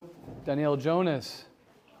Daniel Jonas.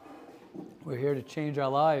 We're here to change our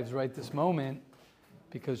lives right this moment,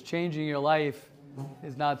 because changing your life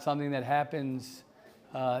is not something that happens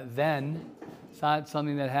then. It's not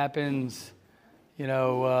something that happens,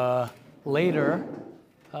 later.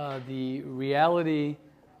 The reality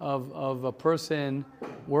of a person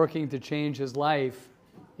working to change his life,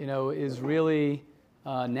 is really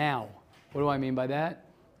now. What do I mean by that?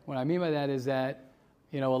 What I mean by that is that,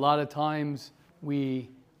 a lot of times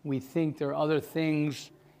we think there are other things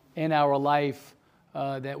in our life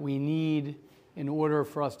that we need in order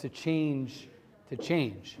for us to change.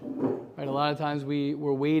 Right? A lot of times we're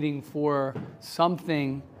waiting for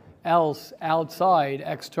something else outside,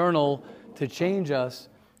 external, to change us,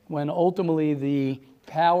 when ultimately the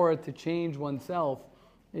power to change oneself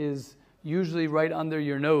is usually right under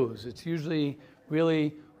your nose. It's usually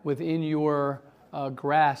really within your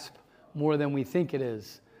grasp more than we think it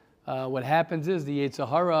is. What happens is the Yetzer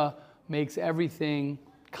Hara makes everything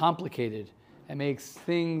complicated and makes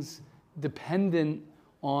things dependent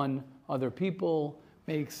on other people,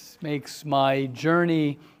 makes my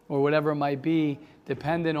journey or whatever it might be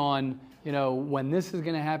dependent on, when this is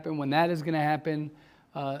going to happen, when that is going to happen,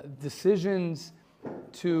 decisions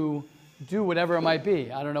to do whatever it might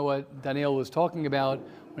be. I don't know what Daniel was talking about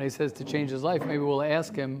when he says to change his life. Maybe we'll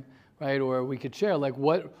ask him, right? Or we could share, like,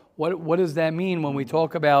 what does that mean when we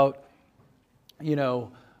talk about,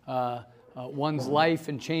 one's life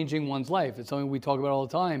and changing one's life? It's something we talk about all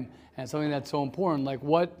the time, and it's something that's so important. Like,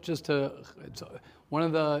 it's one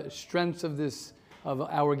of the strengths of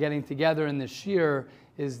our getting together in this year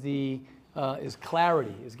is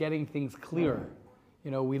clarity, is getting things clear.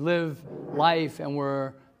 We live life and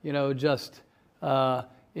we're, just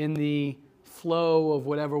in the flow of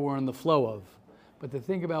whatever we're in the flow of. But to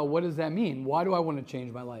think about, what does that mean? Why do I want to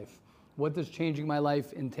change my life? What does changing my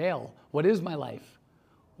life entail? What is my life?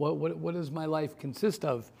 What does my life consist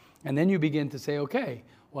of? And then you begin to say, okay,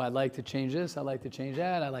 well, I'd like to change this, I'd like to change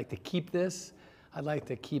that, I'd like to keep this, I'd like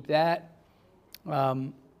to keep that.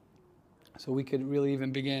 So we could really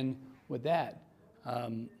even begin with that. I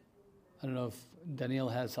don't know if Daniel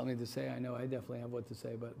has something to say. I know I definitely have what to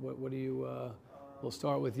say, but what do you, we'll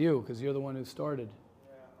start with you, because you're the one who started.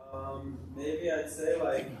 Maybe I'd say,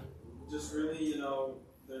 just really,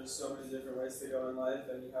 there's so many different ways to go in life,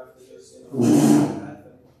 and you have to just, choose a path,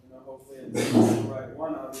 and, hopefully it's the right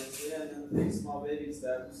one, obviously, and then take small baby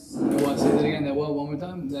steps. You want to say that again? That one more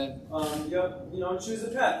time? Choose a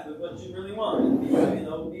path with what you really want,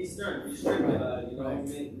 and be stern, be strict about it, right.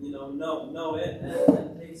 Know it,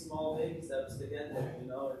 and take small baby steps to get there.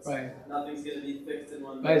 It's right. Nothing's going to be fixed in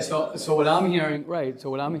one day. Right. So what I'm hearing, So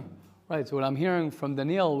what I'm hearing from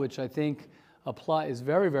Daniel, which I think is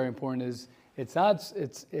very, very important, is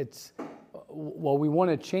what we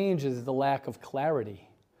want to change is the lack of clarity.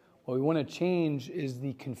 What we want to change is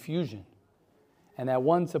the confusion. And that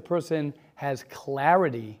once a person has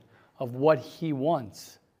clarity of what he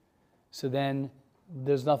wants, so then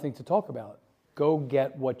there's nothing to talk about. Go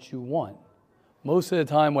get what you want. Most of the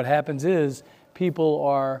time what happens is people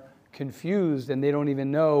are confused and they don't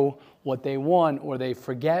even know what they want, or they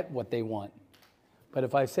forget what they want. But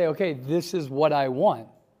if I say, okay, this is what I want,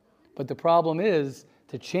 but the problem is,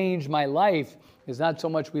 to change my life is not so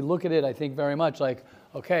much, we look at it, I think, very much like,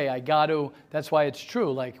 okay, that's why it's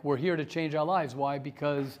true. Like, we're here to change our lives. Why?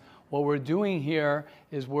 Because what we're doing here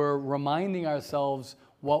is we're reminding ourselves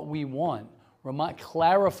what we want,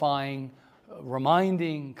 clarifying,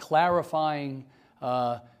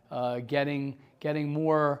 getting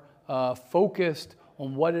more focused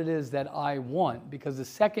on what it is that I want. Because the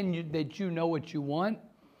second that you know what you want,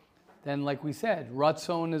 then, like we said,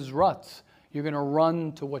 Ratzon is Rutz. You're going to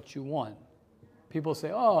run to what you want. People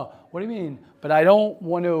say, oh, what do you mean? But I don't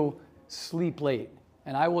want to sleep late.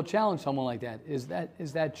 And I will challenge someone like that. Is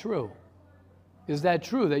that true? Is that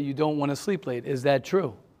true that you don't want to sleep late? Is that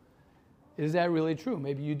true? Is that really true?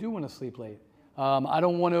 Maybe you do want to sleep late. I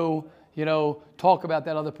don't want to, talk about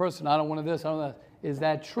that other person. I don't want to this, I don't want that. Is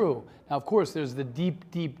that true? Now, of course, there's the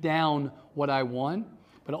deep down what I want.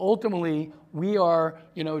 But ultimately, we are,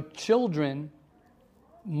 children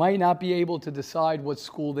might not be able to decide what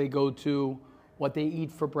school they go to, what they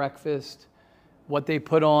eat for breakfast, what they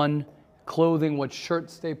put on, clothing, what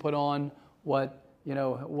shirts they put on,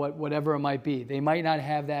 whatever it might be. They might not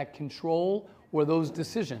have that control or those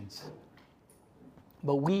decisions.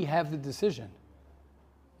 But we have the decision.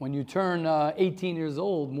 When you turn 18 years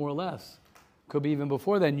old, more or less, could be even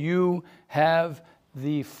before then, you have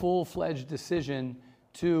the full-fledged decision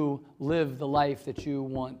to live the life that you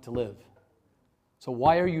want to live. So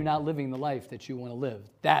why are you not living the life that you want to live?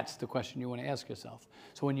 That's the question you want to ask yourself.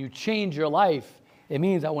 So when you change your life, It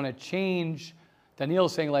means I want to change.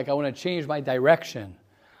 Daniel's saying, like, I want to change my direction.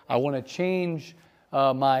 I want to change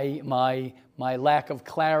my lack of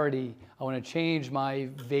clarity. I want to change my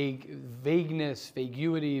vagueness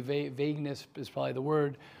is probably the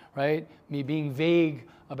word, right? Me being vague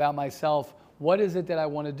about myself. What is it that I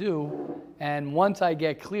want to do? And once I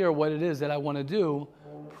get clear what it is that I want to do,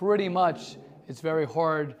 pretty much it's very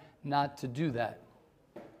hard not to do that.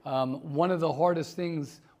 One of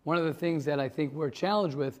the things that I think we're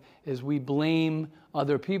challenged with is we blame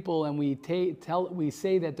other people, and we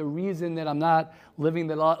say that the reason that I'm not living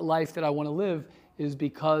the life that I want to live is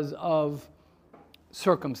because of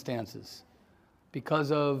circumstances,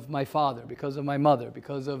 because of my father, because of my mother,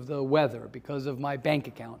 because of the weather, because of my bank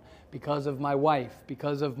account, because of my wife,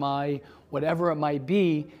 because of my whatever it might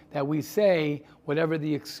be, that we say, whatever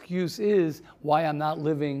the excuse is, why I'm not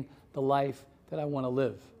living the life that I want to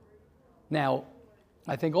live. Now,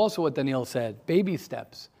 I think also what Daniel said, baby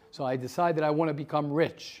steps. So I decide that I want to become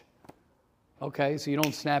rich. Okay, so you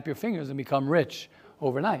don't snap your fingers and become rich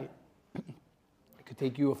overnight. It could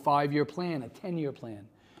take you a 5-year plan, a 10-year plan.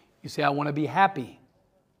 You say, I want to be happy.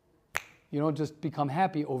 You don't just become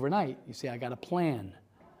happy overnight. You say, I got a plan.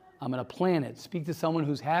 I'm going to plan it. Speak to someone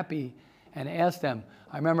who's happy and ask them.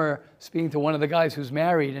 I remember speaking to one of the guys who's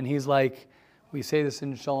married, and he's like, we say this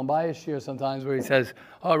in Shalom Bayis Shir sometimes, where he says,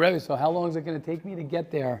 oh, Rebbe, so how long is it going to take me to get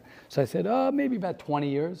there? So I said, maybe about 20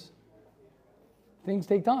 years. Things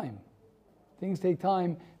take time. Things take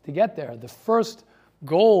time to get there. The first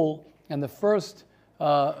goal and the first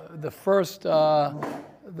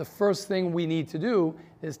thing we need to do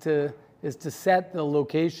is to set the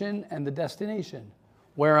location and the destination.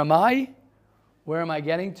 Where am I? Where am I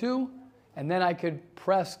getting to? And then I could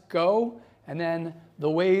press go, and then the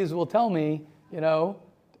Waze will tell me,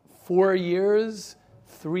 4 years,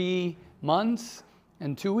 3 months,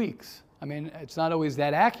 and 2 weeks. I mean, it's not always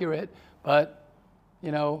that accurate, but,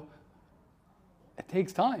 it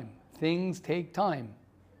takes time. Things take time.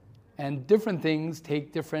 And different things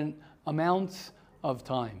take different amounts of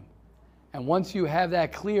time. And once you have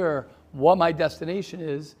that clear, what my destination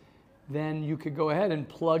is, then you could go ahead and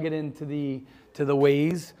plug it into the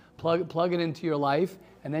Waze, plug it into your life,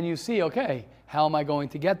 and then you see, okay, how am I going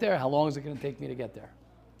to get there? How long is it going to take me to get there?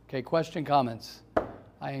 Okay, question, comments.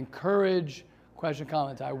 I encourage question,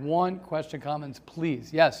 comments. I want question, comments,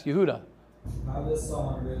 please. Yes, Yehuda. How does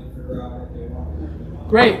someone really figure out what they want?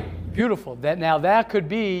 Great, beautiful. That could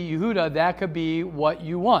be, Yehuda, that could be what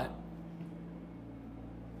you want.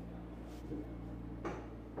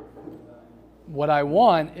 What I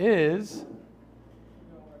want is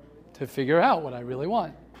to figure out what I really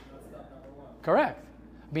want. Correct.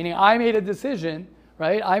 Meaning I made a decision,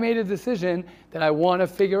 right? I made a decision that I want to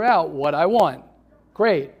figure out what I want.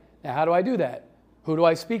 Great. Now how do I do that? Who do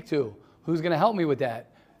I speak to? Who's going to help me with that?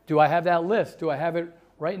 Do I have that list? Do I have it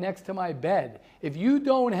right next to my bed? If you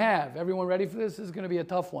don't have, everyone ready for this? This is going to be a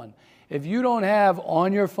tough one. If you don't have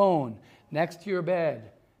on your phone, next to your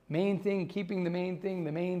bed, main thing, keeping the main thing,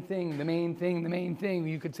 the main thing, the main thing, the main thing,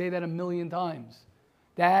 you could say that 1,000,000 times.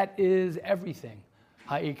 That is everything.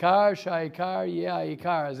 Ha'ikar, sha'ikar, yeh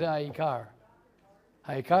ha'ikar, zeh ha'ikar.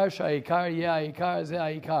 Ha'ikar, sha'ikar, yeh ha'ikar, zeh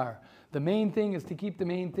ha'ikar. The main thing is to keep the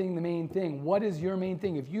main thing the main thing. What is your main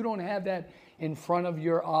thing? If you don't have that in front of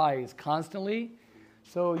your eyes constantly,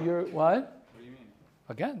 so you're, what? What do you mean?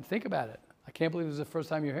 Again, think about it. I can't believe this is the first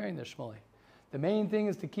time you're hearing this, Shmuley. The main thing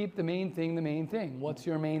is to keep the main thing the main thing. What's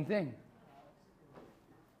your main thing?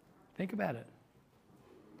 Think about it.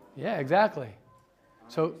 Yeah, exactly.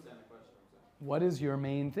 So, what is your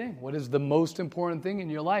main thing? What is the most important thing in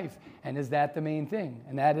your life? And is that the main thing?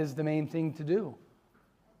 And that is the main thing to do.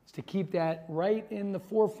 It's to keep that right in the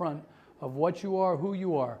forefront of what you are, who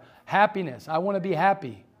you are. Happiness. I want to be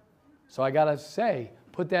happy. So I got to say,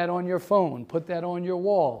 put that on your phone. Put that on your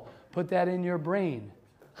wall. Put that in your brain.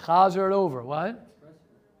 Chazer it over. What?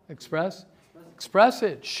 Express? Express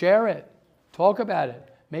it. Share it. Talk about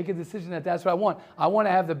it. Make a decision that that's what I want. I want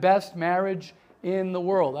to have the best marriage in the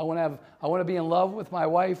world. I want to be in love with my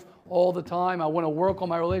wife all the time. I want to work on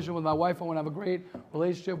my relationship with my wife. I want to have a great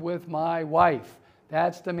relationship with my wife.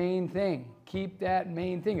 That's the main thing. Keep that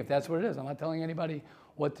main thing, if that's what it is. I'm not telling anybody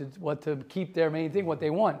what to keep their main thing, what they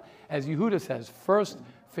want. As Yehuda says, first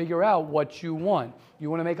figure out what you want. You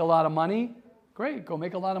want to make a lot of money? Great, go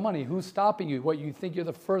make a lot of money. Who's stopping you? What, you think you're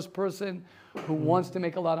the first person who wants to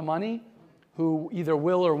make a lot of money? Who either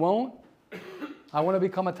will or won't? I want to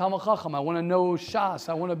become a Talmid Chacham. I want to know Shas.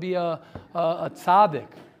 I want to be a tzaddik.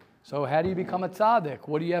 So how do you become a tzaddik?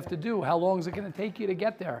 What do you have to do? How long is it going to take you to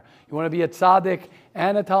get there? You want to be a tzaddik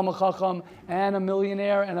and a Talmid Chacham and a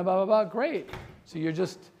millionaire and a blah, blah, blah? Great. So you're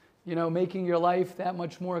just making your life that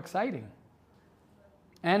much more exciting.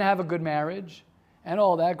 And have a good marriage and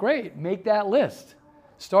all that. Great. Make that list.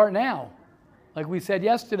 Start now. Like we said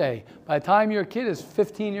yesterday, by the time your kid is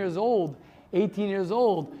 15 years old, 18 years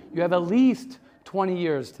old, you have at least 20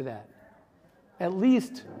 years to that. At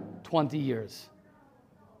least 20 years.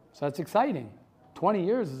 So that's exciting. 20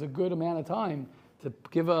 years is a good amount of time to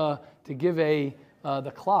give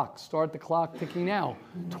the clock, start the clock ticking now.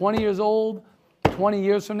 20 years old, 20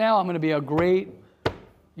 years from now, I'm going to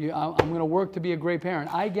work to be a great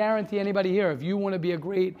parent. I guarantee anybody here, if you want to be a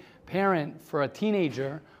great parent for a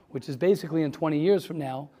teenager, which is basically in 20 years from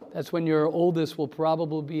now, that's when your oldest will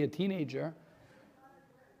probably be a teenager.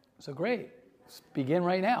 So great. Begin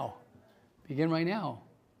right now. Begin right now.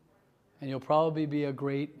 And you'll probably be a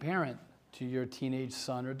great parent to your teenage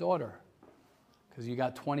son or daughter because you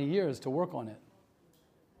got 20 years to work on it.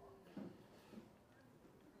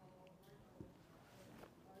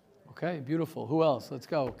 Okay, beautiful. Who else? Let's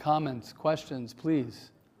go. Comments, questions,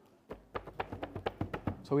 please.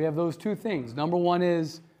 So we have those two things. Number one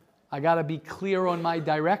is I got to be clear on my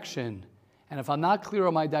direction. And if I'm not clear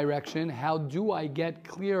on my direction, how do I get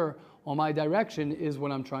clear on my direction is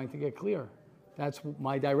when I'm trying to get clear. That's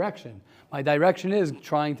my direction. My direction is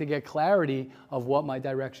trying to get clarity of what my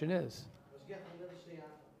direction is.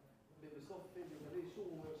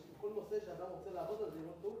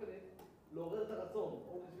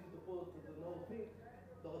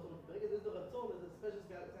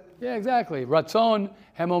 Yeah, exactly. Ratzon,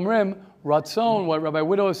 Hemomrim, Ratzon, what Rabbi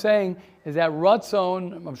Widow is saying is that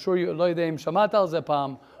Ratzon, I'm sure you, Loideim Shamat al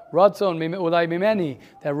Zepam, Ratzon, Ulai Mimeni,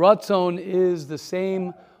 that Ratzon is the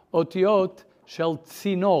same otiot shel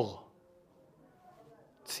Tzinor.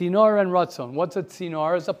 Tzinor and Ratzon. What's a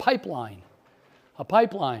Tzinor? It's a pipeline. A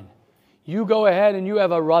pipeline. You go ahead and you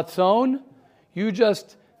have a Ratzon, you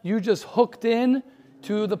just hooked in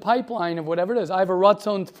to the pipeline of whatever it is. I have a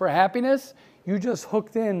Ratzon for happiness. You just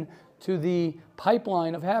hooked in to the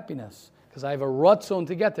pipeline of happiness because I have a Ratzon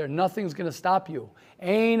to get there. Nothing's going to stop you.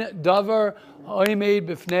 Ein davar oimed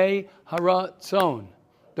b'fnei haratzon.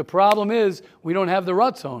 The problem is we don't have the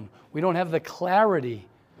Ratzon. We don't have the clarity.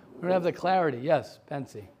 We don't have the clarity. Yes,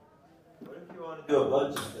 Pensy. What if you want to do a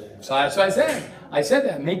bunch of things? So that's what I said. I said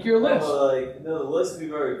that. Make your list. The list would be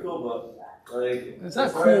very cool, but it's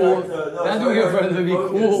not cool. Not doing it for it to be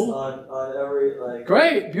cool. On every,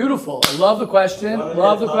 Great, beautiful. I love the question.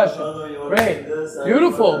 Love the question. Great,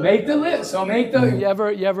 beautiful. Make the list. So make the. You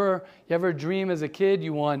ever dream as a kid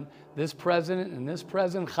you want this president and this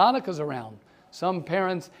president? Hanukkah's around. Some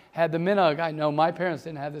parents had the minhag. I know my parents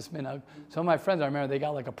didn't have this minhag. Some of my friends, I remember they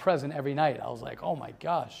got like a present every night. I was like, oh my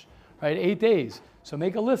gosh, right? 8 days. So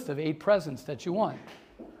make a list of 8 presents that you want.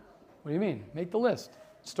 What do you mean? Make the list.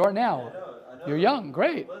 Start now. I know. You're young.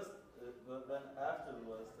 Great. The list, but then after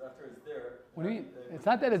the list, after it's there. What do you mean? It's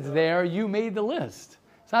not that it's there. You made the list.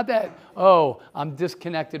 It's not that, oh, I'm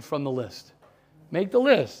disconnected from the list. Make the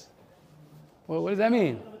list. Well, what does that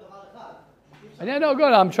mean? Yeah, no,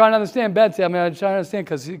 good. I'm trying to understand Betsy. I'm trying to understand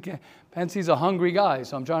because Betsy's a hungry guy.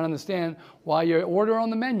 So I'm trying to understand why your order on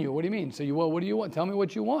the menu. What do you mean? So what do you want? Tell me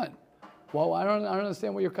what you want. Well, I don't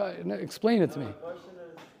understand what you're. Explain it to me. The question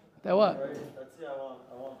is. That what? Right, let's see. I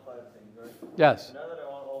want 5 things, right? Yes. Now that I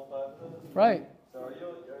want all 5 of them. Right. So are you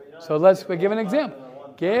not? So let's give an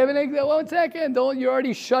example. Give an example. 1 second. You're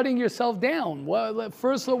already shutting yourself down.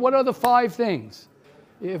 First, what are the 5 things?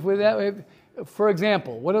 For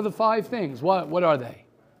example, what are the 5 things? What are they?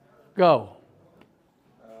 Go.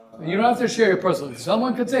 You don't have to share your personal.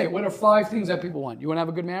 Someone could say, what are 5 things that people want? You want to have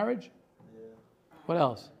a good marriage? Yeah. What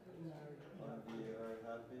else? I want to be very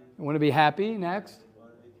happy. You want to be happy? Next. I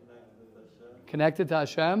want to be Connected to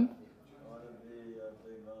Hashem. I want to be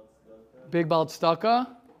Big Balt Staka. I want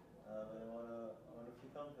a few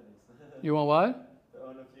companies. You want what? I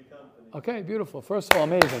own a few companies. Okay, beautiful. First of all,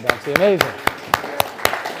 amazing, Betsy. Amazing.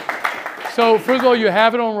 So, first of all, you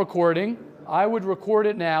have it on recording. I would record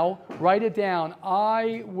it now. Write it down.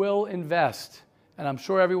 I will invest, and I'm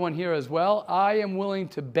sure everyone here as well, I am willing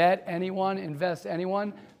to bet anyone, invest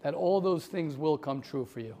anyone, that all those things will come true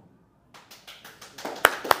for you.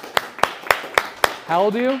 How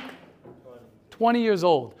old are you? 20 years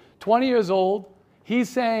old. 20 years old. He's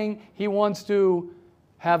saying he wants to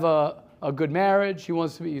have a good marriage. He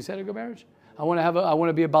wants to be, you said a good marriage? I want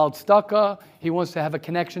to be about tzedakah. He wants to have a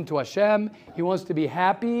connection to Hashem. He wants to be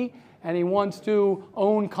happy, and he wants to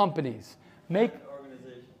own companies.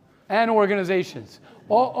 Organizations.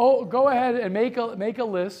 Go ahead and make a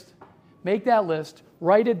list. Make that list.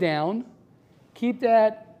 Write it down. Keep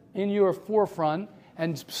that in your forefront.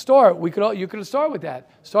 And start. You could start with that.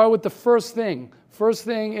 Start with the first thing. First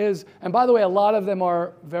thing is, and by the way, a lot of them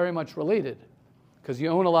are very much related, because you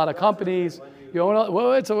own a lot of companies.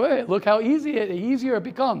 Look how easier it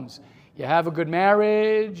becomes. You have a good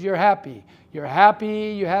marriage, you're happy. You're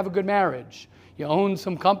happy, you have a good marriage. You own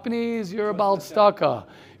some companies, you're about tzedakah.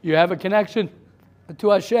 You have a connection to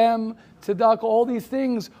Hashem, tzedakah. All these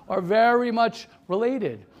things are very much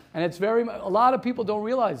related. And a lot of people don't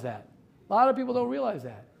realize that. A lot of people don't realize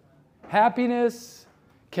that. Happiness,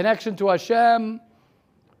 connection to Hashem,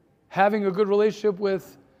 having a good relationship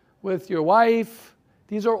with your wife,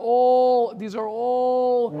 these are all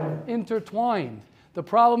intertwined. The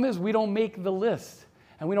problem is we don't make the list,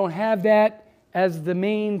 and we don't have that as the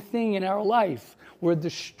main thing in our life. We're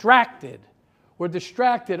distracted. We're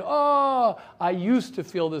distracted. Oh, I used to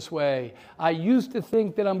feel this way. I used to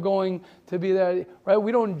think that I'm going to be there. Right?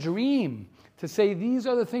 We don't dream to say, these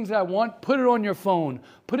are the things that I want. Put it on your phone.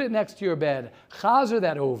 Put it next to your bed. Chazer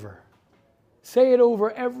that over. Say it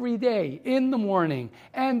over every day, in the morning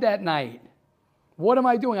and at night. What am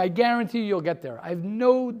I doing? I guarantee you you'll get there. I have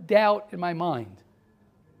no doubt in my mind.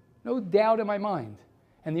 No doubt in my mind.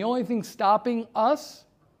 And the only thing stopping us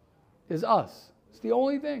is us. It's the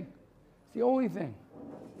only thing. It's the only thing.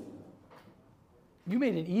 You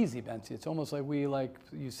made it easy, Bentzi. It's almost like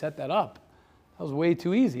you set that up. That was way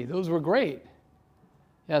too easy. Those were great.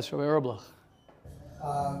 Yes, Rabbi Erblach.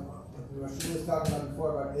 What she was talking about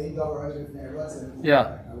before about Ein Davar Oiv B'nei Ratzon.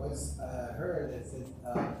 Yeah. I once heard that said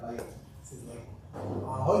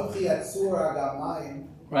Hotchi Atzur Agamayim.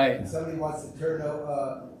 Right. Somebody wants to turn a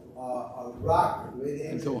rock,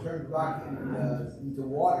 turn rock into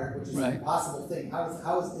water, which is an impossible thing.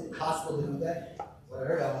 How is it possible to do that? So I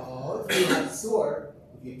heard Hotchi Atzur.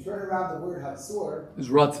 If you turn around the word Hatzur, it's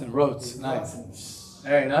Rotz. Nice.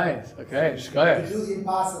 Very nice. Okay. You can do the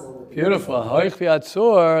impossible. Beautiful. Hoichvi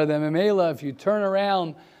Atzur, the Memela, if you turn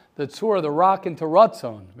around the tzur, the rock into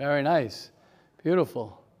Ratzon. Very nice.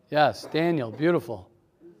 Beautiful. Yes, Daniel, beautiful.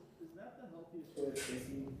 Is that the healthiest way of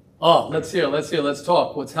thinking? Oh, let's hear. Let's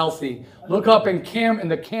talk. What's healthy? Look up in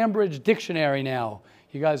the Cambridge Dictionary now.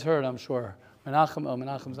 You guys heard, I'm sure.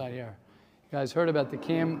 Menachem's not here. You guys heard about the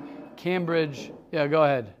Cambridge? Yeah, go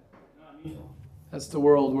ahead. That's the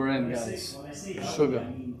world we're in, guys. When I say healthy, Sugar. I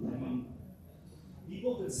mean,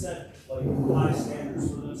 people can set high standards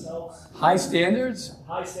for themselves. High standards?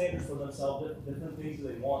 High standards for themselves, different things that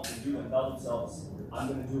they want to do, and tell themselves, I'm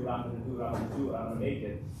going to do it, I'm going to do it, I'm going to do it, I'm going to make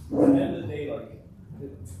it. But at the end of the day, the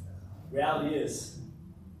reality is,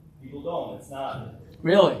 people don't. It's not.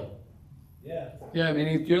 Really? Yeah. Yeah, I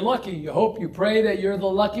mean, you're lucky. You pray that you're the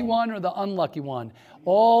lucky one or the unlucky one.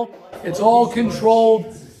 It's all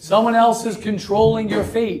controlled. Someone else is controlling your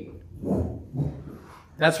fate.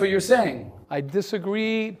 That's what you're saying. I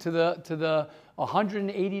disagree to the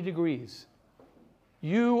 180 degrees.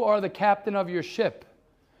 You are the captain of your ship.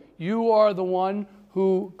 You are the one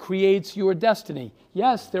who creates your destiny.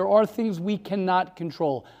 Yes, there are things we cannot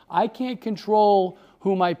control. I can't control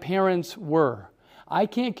who my parents were. I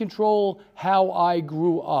can't control how I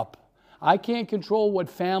grew up. I can't control what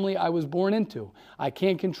family I was born into. I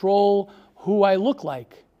can't control who I look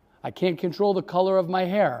like. I can't control the color of my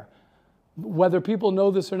hair. Whether people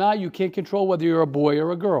know this or not, you can't control whether you're a boy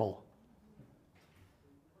or a girl.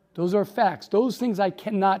 Those are facts. Those things I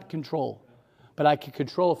cannot control. But I can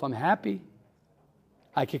control if I'm happy.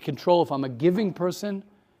 I can control if I'm a giving person.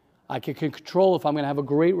 I can control if I'm going to have a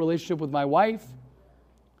great relationship with my wife.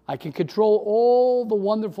 I can control all the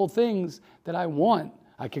wonderful things that I want.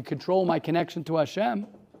 I can control my connection to Hashem.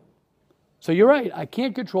 So you're right, I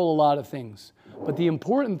can't control a lot of things, but the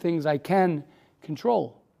important things I can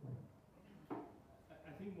control. I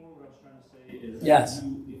think more what I was trying to say is Yes. if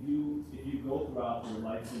you go throughout your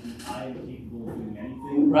life thinking I am capable of doing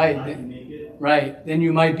anything, Right. I can make it, Right, then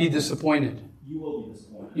you might be disappointed. you will be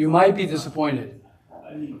disappointed. You might be disappointed.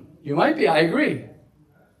 I mean, You might be, I agree.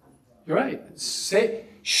 You're right.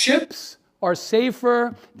 Ships are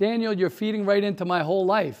safer. Daniel, you're feeding right into my whole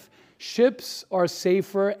life. Ships are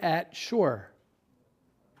safer at shore.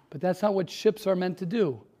 But that's not what ships are meant to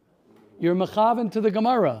do. You're mechaven to the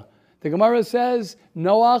Gemara. The Gemara says,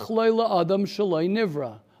 Noach lo'ila adam shaloi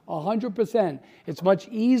nivra. 100%. It's much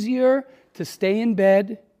easier to stay in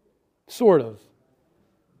bed, sort of.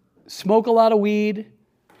 Smoke a lot of weed.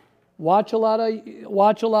 Watch a lot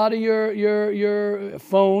of your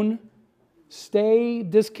phone. Stay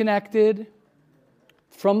disconnected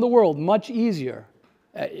from the world. Much easier.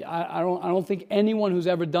 I don't think anyone who's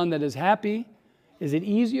ever done that is happy. Is it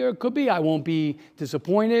easier? It could be. I won't be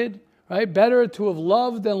disappointed. Right? Better to have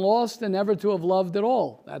loved than lost than never to have loved at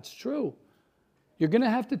all. That's true. You're going to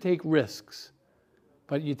have to take risks.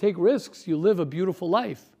 But you take risks, you live a beautiful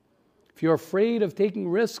life. If you're afraid of taking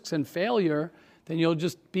risks and failure, then you'll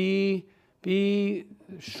just be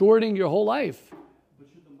shorting your whole life. But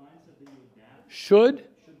should the mindset that you adapt? Should? The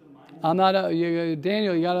mindset I'm not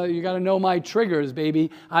Daniel. You gotta know my triggers,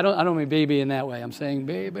 baby. I don't mean baby in that way. I'm saying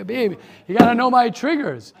baby. You gotta know my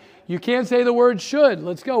triggers. You can't say the word should.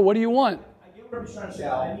 Let's go. What do you want? I get what I'm trying to say.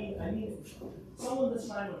 I need someone that's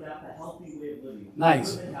trying to adapt a healthy way of living.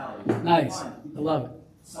 Nice. Nice. I love it.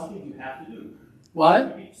 Something you have to do.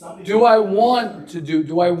 What? Do I want to do?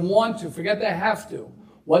 Do I want to? Forget the have to.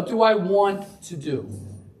 What do I want to do?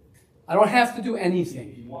 I don't have to do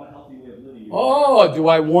anything. If you want a healthy way of living. Oh, do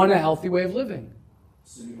I want a healthy way of living?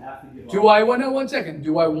 So you have to give Do I want? No, 1 second.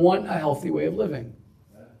 Do I want a healthy way of living?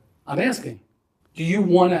 I'm asking. Do you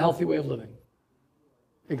want a healthy way of living?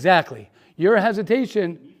 Exactly. Your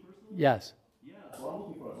hesitation, yes. Yeah, that's what I'm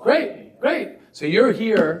looking for. Great. So you're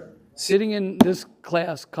here, sitting in this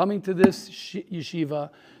class, coming to this yeshiva,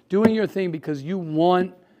 doing your thing because you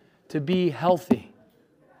want to be healthy.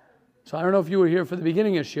 So I don't know if you were here for the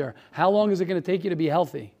beginning of Shir. How long is it going to take you to be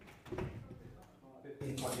healthy?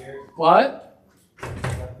 15 years. What?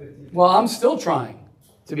 Well, I'm still trying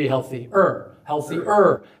to be healthier.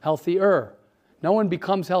 No one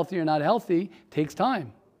becomes healthy or not healthy. It takes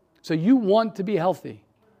time. So you want to be healthy,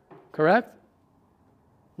 correct?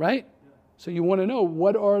 Right? So you want to know,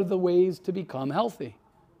 what are the ways to become healthy?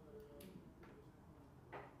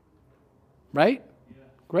 Right? Yeah.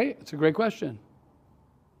 Great. It's a great question.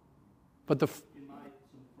 But From my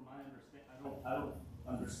understanding, I don't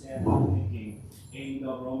understand how thinking ain't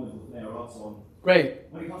no Roman with their on. great.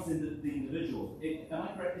 When it comes to the individual, am I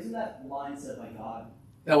correct? Isn't that line said by God?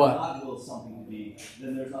 That what? God wills something to be,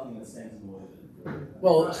 then there's nothing that stands in the way of it.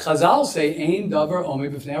 Well, Chazal say, Ein davar omi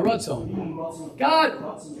b'fnei haratzon. God,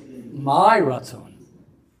 my ratzon.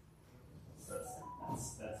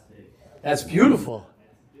 That's big. That's beautiful.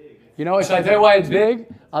 You know, should I tell you why it's big?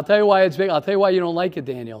 I'll tell you why it's big. I'll tell you why you don't like it,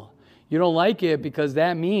 Daniel. You don't like it because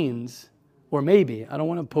that means, or maybe, I don't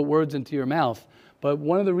want to put words into your mouth, but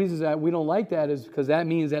one of the reasons that we don't like that is because that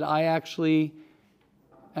means that I actually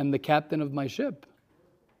am the captain of my ship.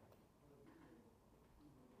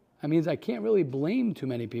 That means I can't really blame too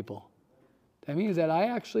many people. That means that I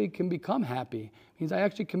actually can become happy. It means I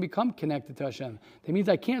actually can become connected to Hashem. That means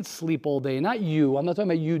I can't sleep all day. Not you. I'm not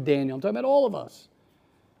talking about you, Daniel. I'm talking about all of us.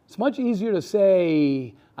 It's much easier to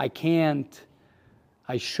say, I can't,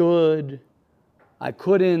 I should, I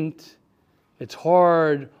couldn't, it's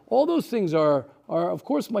hard. All those things are of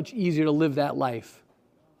course, much easier to live that life.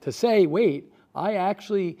 To say, wait, I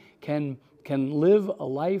actually can live a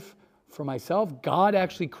life for myself. God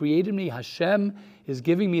actually created me. Hashem is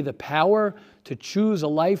giving me the power to choose a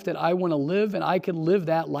life that I want to live, and I can live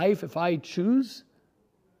that life if I choose.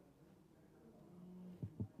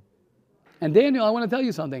 And Daniel, I want to tell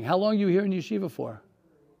you something. How long are you here in yeshiva for?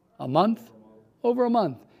 A month? Over a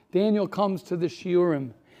month. Daniel comes to the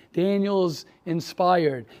shiurim. Daniel's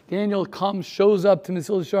inspired. Daniel comes, shows up to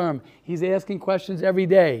Mesilas Yesharim. He's asking questions every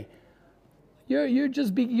day. You're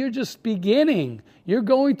just beginning. You're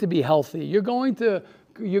going to be healthy. You're going to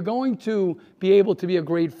be able to be a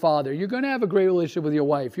great father. You're going to have a great relationship with your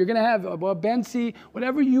wife. You're going to have a bensi,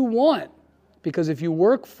 whatever you want. Because if you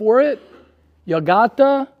work for it,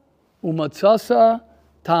 yagata umatzasa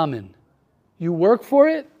tamin. You work for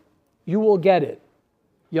it, you will get it.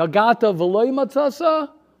 Yagata v'lo matzasa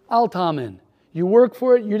al tamin. You work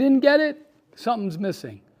for it, you didn't get it, something's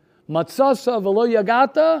missing. Matzasa v'lo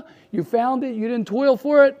yagata, you found it, you didn't toil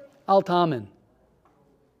for it, al tamin.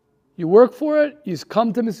 You work for it, you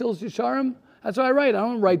come to Mesilas Yesharim. That's what I write. I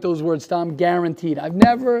don't write those words, Tom, guaranteed. I've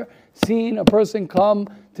never seen a person come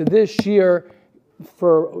to this shiur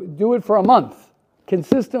do it for a month,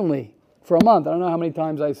 consistently, for a month. I don't know how many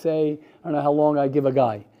times I say, I don't know how long I give a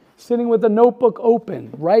guy. Sitting with a notebook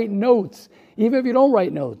open, write notes, even if you don't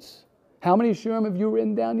write notes. How many shiurim have you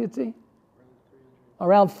written down, Yitzi?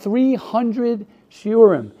 Around 300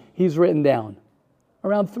 shiurim he's written down.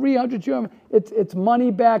 Around 300 shiurim. It's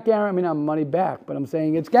money back, I mean, not money back, but I'm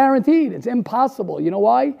saying it's guaranteed. It's impossible. You know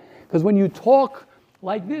why? Because when you talk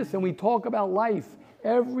like this and we talk about life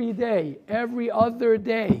every day, every other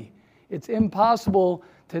day, it's impossible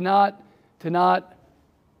to not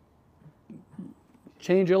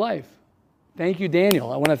change your life. Thank you,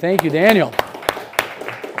 Daniel. I want to thank you, Daniel.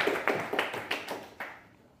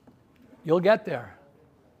 You'll get there.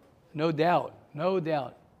 No doubt. No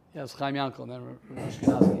doubt. Yes, Chaim Yankel, and then Rosh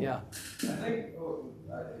Ashkenazi. Yeah. I think,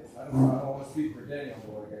 I don't want to speak for Daniel,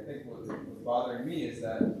 but I think what's bothering me is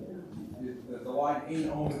that the line in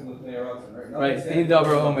Omen with Ratzon, right? Right. In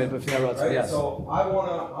Davar Omen with Ratzon. Right? Yes. So I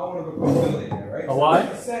wanna become a billionaire, right? A what?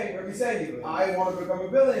 Let me say, I want to become a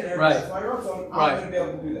billionaire. Right. That's my Ratzon. I'm Right. going to be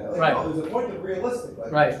able to do that. Like, Right. no, there's a point of realistic.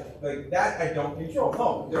 Right. Like that, I don't control.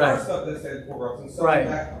 No, there Right. are stuff that says for Ratzon, stuff Right.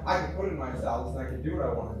 that I can put in my styles and I can do what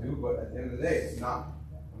I want to do. But at the end of the day, it's not.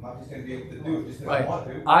 I'm not just going to be able to do it just because I want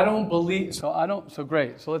to. I don't believe, so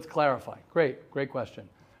great. So let's clarify. Great question.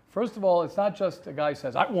 First of all, it's not just a guy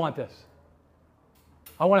says, I want this.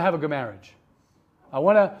 I want to have a good marriage. I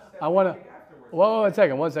want to, well, one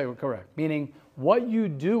second, correct. Meaning, what you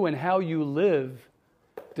do and how you live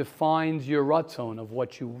defines your ratzon of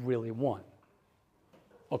what you really want.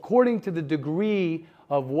 According to the degree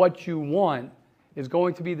of what you want is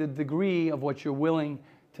going to be the degree of what you're willing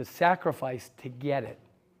to sacrifice to get it.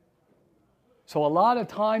 So a lot of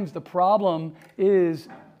times the problem is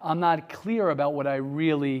I'm not clear about what I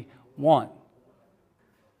really want.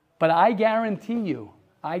 But I guarantee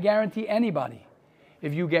anybody,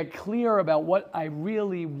 if you get clear about what I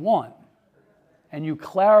really want and you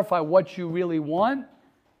clarify what you really want,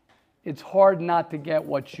 it's hard not to get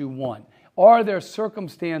what you want. Are there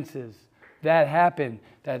circumstances that happen,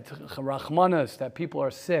 that rachmanas, that people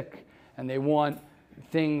are sick and they want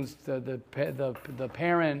things, the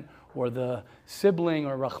parent or the sibling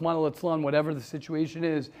or Rahman al-Islam, whatever the situation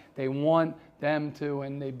is, they want them to,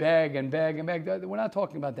 and they beg and beg and beg. We're not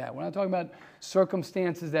talking about that. We're not talking about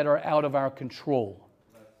circumstances that are out of our control.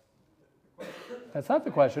 That's not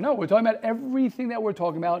the question. No, we're talking about everything that we're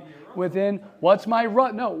talking about within what's my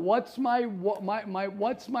rutzon.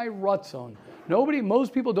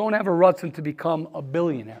 Most people don't have a rutzon to become a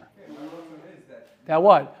billionaire. That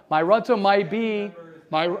what? My rutzon might be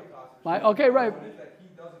my okay, right.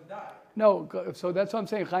 No, so that's what I'm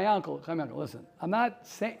saying. Chayankel, listen. I'm not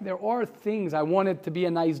saying there are things I want it to be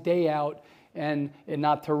a nice day out and it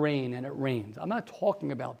not to rain and it rains. I'm not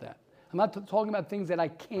talking about that. I'm not talking about things that I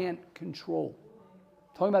can't control.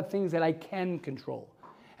 I'm talking about things that I can control.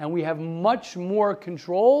 And we have much more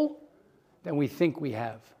control than we think we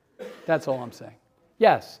have. That's all I'm saying.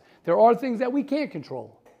 Yes, there are things that we can't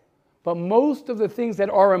control. But most of the things that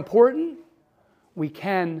are important, we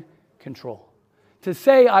can control. To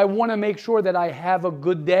say I want to make sure that I have a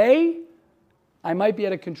good day, I might be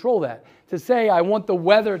able to control that. To say I want the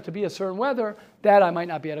weather to be a certain weather, that I might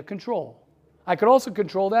not be able to control. I could also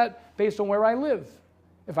control that based on where I live.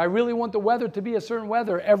 If I really want the weather to be a certain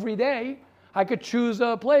weather every day, I could choose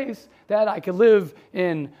a place that I could live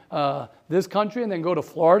in this country and then go to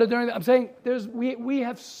Florida during that. I'm saying we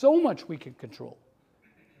have so much we can control.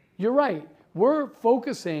 You're right. We're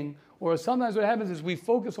focusing, or sometimes what happens is we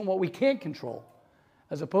focus on what we can't control,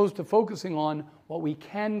 as opposed to focusing on what we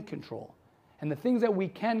can control. And the things that we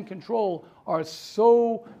can control are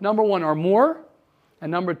so, number one, are more,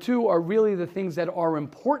 and number two, are really the things that are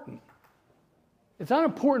important. It's not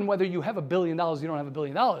important whether you have $1 billion, you don't have $1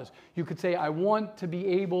 billion. You could say, I want to be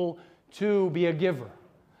able to be a giver.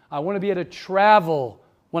 I want to be able to travel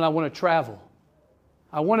when I want to travel.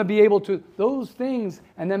 I want to be able to, those things,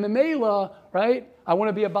 and then Memela, right? I want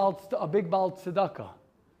to be a big Baal Tzedakah.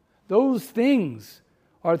 Those things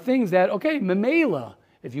are things that, okay, Memela,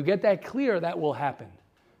 if you get that clear, that will happen.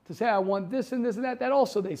 To say I want this and this and that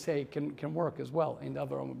also they say can work as well.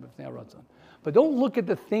 But don't look at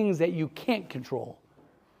the things that you can't control.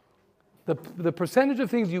 The percentage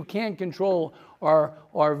of things you can't control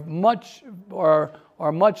are much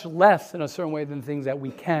less in a certain way than things that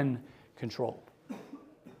we can control.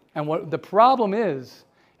 And what the problem is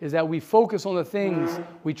that we focus on the things,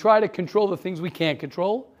 we try to control the things we can't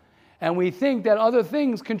control, and we think that other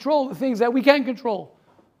things control the things that we can control.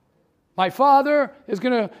 My father is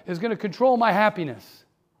going to control my happiness.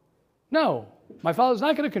 No, my father's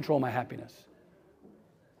not going to control my happiness.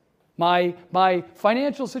 My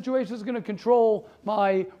financial situation is going to control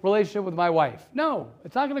my relationship with my wife. No,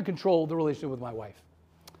 it's not going to control the relationship with my wife.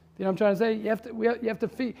 You know what I'm trying to say?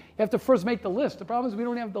 You have to first make the list. The problem is we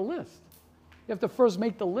don't have the list. You have to first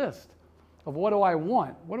make the list of what do I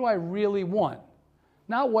want? What do I really want?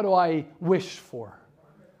 Not what do I wish for?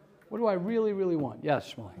 What do I really, really want?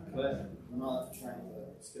 Yes, Shmuel. But I'm not trying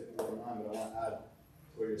to skip over line, but I want to add to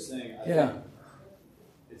what you're saying. I think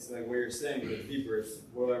it's like what you're saying, but deeper. It's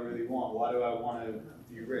what do I really want? Why do I want to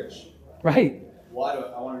be rich? Right. Why do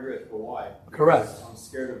I want to be rich? But why? Correct. Because I'm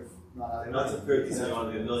scared of not having. Not to fair to say you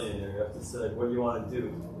want to be a millionaire. You have to say what you want to do.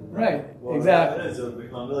 Right. Well, exactly. That is to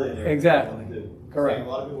become a millionaire. Exactly. What you want to do. Correct. A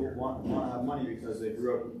lot of people want to have money because they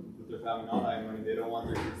grew up with their family not having money, they don't want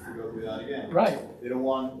their kids to go through that again. Right. They don't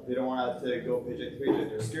want to have to go paycheck to paycheck.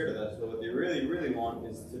 They're scared of that. So what they really, really want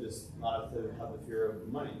is to just not have to have the fear of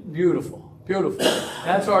money. Beautiful.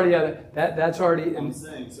 That's already that's already. I'm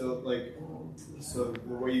saying so so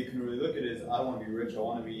the way you can really look at it is I want to be rich. I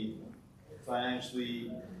want to be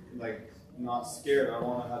financially not scared. I don't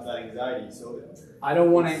want to have that anxiety. So I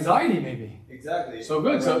don't want anxiety, maybe. Exactly. So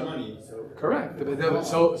good. So money. So correct.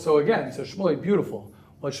 So again, so Shmuley, beautiful.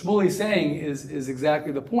 What Shmuley's saying is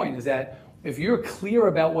exactly the point. Is that if you're clear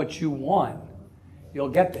about what you want, you'll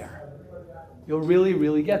get there. You'll really,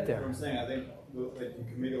 really get there. What I'm saying, I think you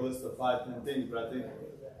can make a list of 5, 10 things, but I think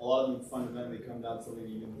a lot of them fundamentally come down to something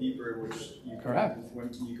even deeper, which you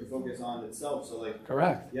can focus on itself. So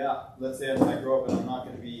correct. Yeah, let's say as I grow up and I'm not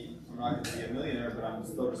going to be a millionaire, but I'm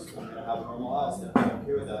going to have a normal house. And I'm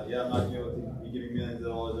okay with that. Yeah, I'm not going to be able to be giving millions of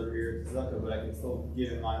dollars every year to tzedakah, but I can still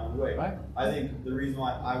give in my own way. Right. I think the reason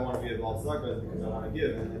why I want to be involved in tzedakah is because I want to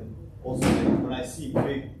give, and then also when I see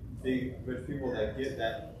big rich people that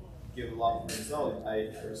give a lot for themselves, I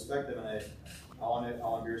respect them, and I want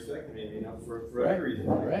to be respected, maybe, for every reason.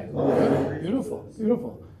 Right.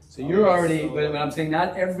 Beautiful. So you're already, but I'm saying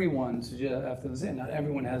not everyone, so you have to say, not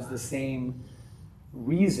everyone has the same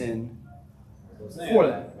reason for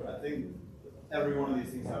that. I think every one of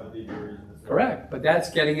these things have a deeper reason. Correct, but that's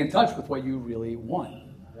getting in touch with what you really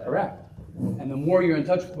want. Correct. And the more you're in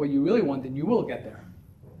touch with what you really want, then you will get there.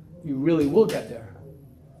 You really will get there.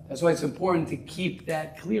 That's why it's important to keep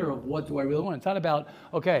that clear of what do I really want. It's not about,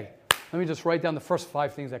 okay, let me just write down the first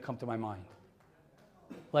 5 things that come to my mind.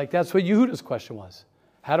 That's what Yehuda's question was.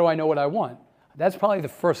 How do I know what I want? That's probably the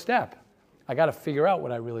first step. I got to figure out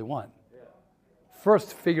what I really want.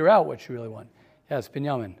 First, figure out what you really want. Yes,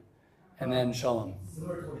 Binyamin. And then Shalom.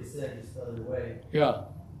 Similar to what he said, just the other way. Yeah.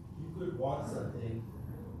 You could want something,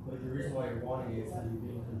 but the reason why you're wanting it is that you're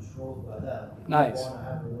being controlled by that. Nice. You want to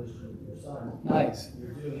have a relationship with your son. Nice.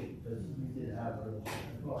 You're doing it because you didn't have a relationship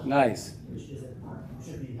with your son. Nice. Which isn't, you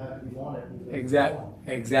should be happy you want it.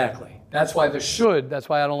 Exactly. That's why that's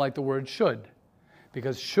why I don't like the word should.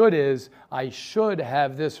 Because should is, I should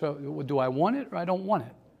have this. Do I want it or I don't want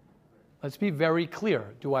it? Let's be very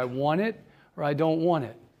clear. Do I want it or I don't want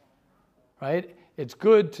it? Right? It's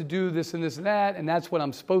good to do this and this and that, and that's what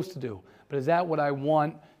I'm supposed to do. But is that what I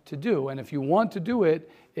want to do? And if you want to do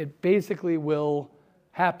it, it basically will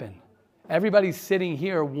happen. Everybody sitting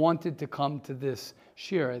here wanted to come to this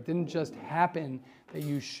shir. It didn't just happen that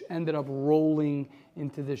you ended up rolling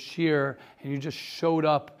into this shir and you just showed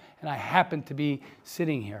up and I happened to be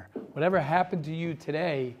sitting here. Whatever happened to you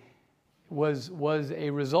today was a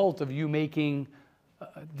result of you making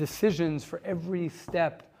decisions for every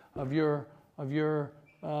step of your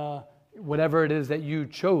whatever it is that you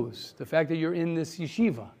chose. The fact that you're in this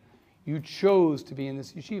yeshiva, you chose to be in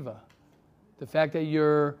this yeshiva. The fact that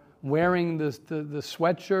you're wearing the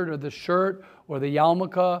sweatshirt or the shirt or the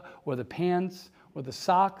yarmulke or the pants or the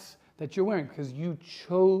socks that you're wearing, because you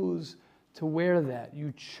chose to wear that.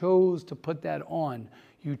 You chose to put that on.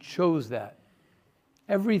 You chose that.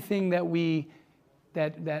 Everything that we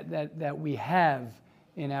have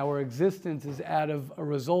in our existence is out of a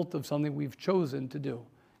result of something we've chosen to do.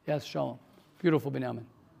 Yes, Shalom. Beautiful, Binyamin.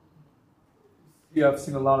 Yeah, I've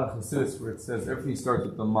seen a lot of Hasidus where it says everything starts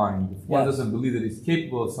with the mind. If one doesn't believe that he's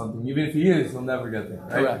capable of something, even if he is, he'll never get there,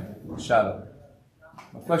 right? Correct. Shadow.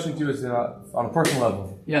 My question to you is on a personal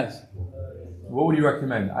level. Yes. What would you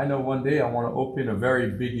recommend? I know one day I want to open a very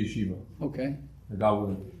big yeshiva. Okay. God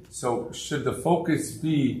willing. So should the focus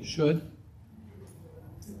be... Should?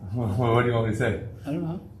 What do you want me to say? I don't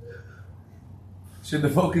know. Should the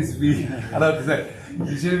focus be... I don't know what to say.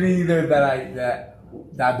 It should be either that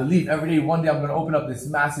I believe every day, one day I'm going to open up this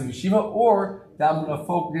massive yeshiva, or that I'm going to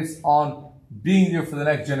focus on being there for the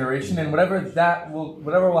next generation, and whatever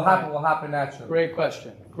will happen naturally. Great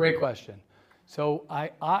question. So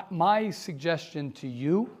my suggestion to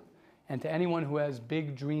you and to anyone who has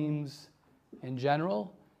big dreams in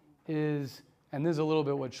general is, and this is a little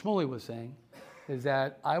bit what Shmuley was saying, is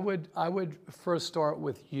that I would first start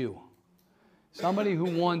with you. Somebody who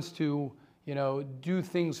wants to, do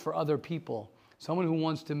things for other people, someone who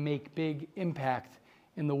wants to make big impact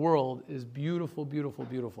in the world is beautiful, beautiful,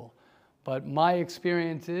 beautiful. But my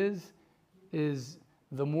experience is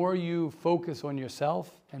the more you focus on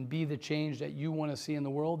yourself and be the change that you want to see in the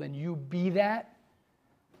world, and you be that,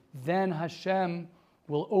 then Hashem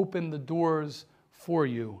will open the doors for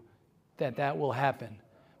you that will happen.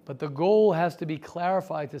 But the goal has to be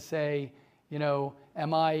clarified to say,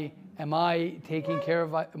 am I taking care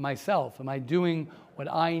of myself? Am I doing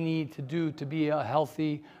what I need to do to be a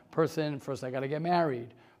healthy person? First, I got to get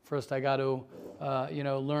married. First I got to,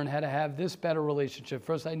 learn how to have this better relationship.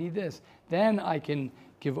 First I need this. Then I can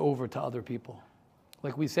give over to other people.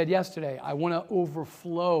 Like we said yesterday, I want to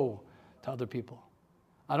overflow to other people.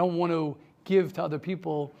 I don't want to give to other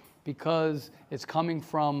people because it's coming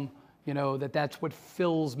from, that's what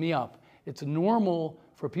fills me up. It's normal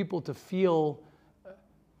for people to feel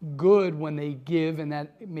good when they give, and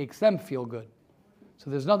that makes them feel good. So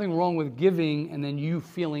there's nothing wrong with giving and then you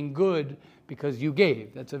feeling good because you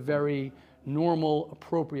gave. That's a very normal,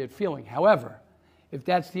 appropriate feeling. However, if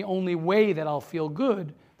that's the only way that I'll feel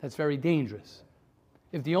good, that's very dangerous.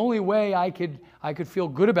 If the only way I could feel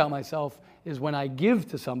good about myself is when I give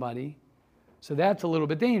to somebody, so that's a little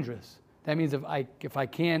bit dangerous. That means if I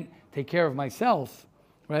can't take care of myself,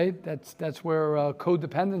 right? That's where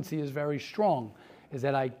codependency is very strong. Is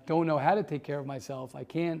that I don't know how to take care of myself. I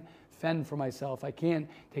can't fend for myself. I can't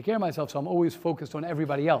take care of myself, so I'm always focused on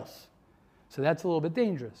everybody else. So that's a little bit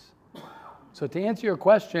dangerous. So to answer your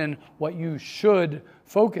question, what you should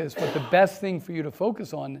focus, what the best thing for you to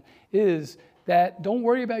focus on is that don't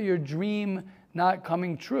worry about your dream not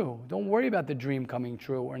coming true. Don't worry about the dream coming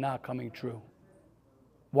true or not coming true.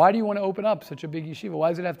 Why do you want to open up such a big yeshiva? Why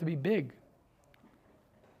does it have to be big?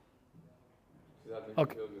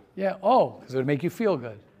 Okay. Yeah, because it would make you feel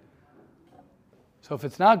good. So if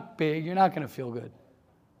it's not big, you're not going to feel good.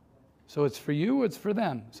 So it's for you, it's for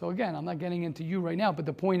them. So again, I'm not getting into you right now, but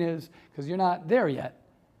the point is, because you're not there yet,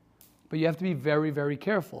 but you have to be very, very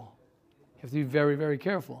careful. You have to be very, very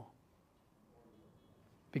careful.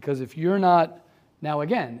 Because if you're not, now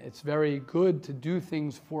again, it's very good to do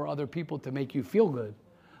things for other people to make you feel good.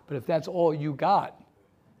 But if that's all you got,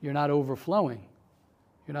 you're not overflowing.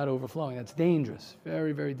 You're not overflowing. That's dangerous.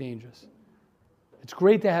 Very, very dangerous. It's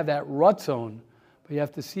great to have that ratzon, but you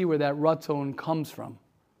have to see where that ratzon comes from.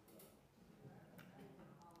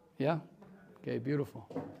 Yeah? Okay, beautiful.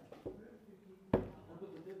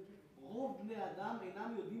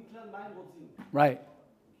 Right.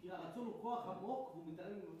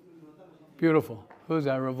 Beautiful. Who's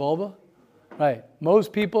that? Revolva? Right.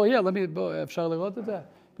 Most people,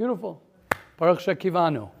 beautiful. Baruch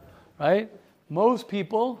Shekivanu. Right? Most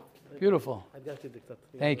people, beautiful.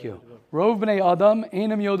 Thank you. Rov b'nei Adam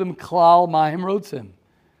einam yodim klal ma'hem rotzim.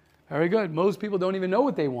 Very good. Most people don't even know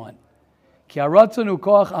what they want. Ki haratzon hu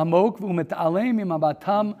koach amok v'u'met'alem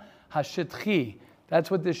mimabatam hashitchi. That's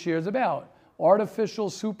what this year is about. Artificial,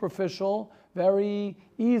 superficial, very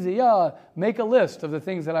easy. Yeah, make a list of the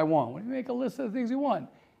things that I want. When you make a list of the things you want,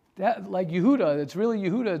 that, like Yehuda, it's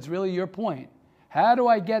really your point. How do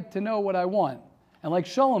I get to know what I want? And like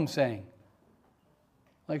Shalom's saying,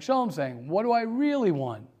 what do I really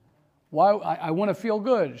want? Why I want to feel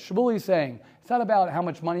good. Shabuli's saying, it's not about how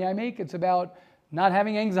much money I make, it's about not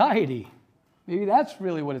having anxiety. Maybe that's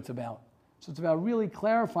really what it's about. So it's about really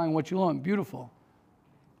clarifying what you want. Beautiful.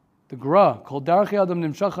 The Gra, Kol Darchei Adam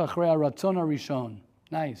Nimshach Achrei HaRatzon HaRishon.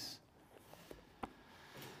 Nice.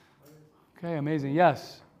 Okay, amazing.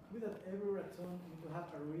 Yes? With that every ratzon need to have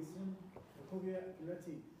a reason. I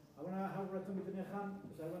want to have ratzon with the necham,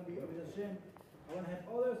 because I want to be with Hashem. I want to have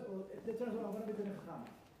others, or the terms I want to be the necham.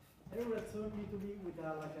 Every ratzon need to be with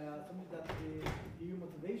something that give you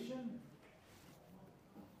motivation.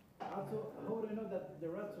 Also, how would I know that the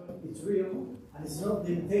ratzon is real and it's not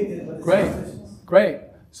limitated by the situations? Great.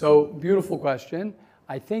 So, beautiful question.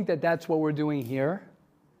 I think that that's what we're doing here.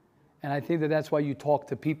 And I think that that's why you talk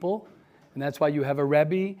to people. And that's why you have a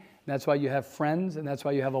Rebbe. And that's why you have friends. And that's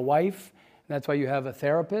why you have a wife. And that's why you have a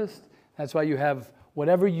therapist. That's why you have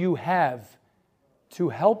whatever you have to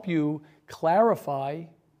help you clarify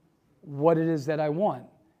what it is that I want.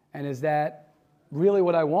 And is that really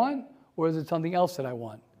what I want? Or is it something else that I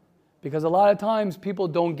want? Because a lot of times people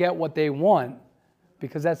don't get what they want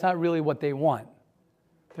because that's not really what they want.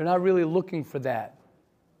 They're not really looking for that.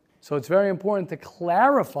 So it's very important to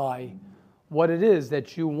clarify what it is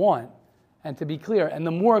that you want and to be clear. And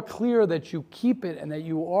the more clear that you keep it and that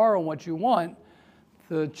you are on what you want,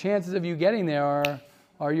 the chances of you getting there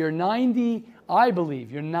are you're 90, I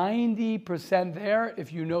believe, you're 90% there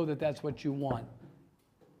if you know that that's what you want.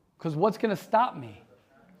 Because what's going to stop me?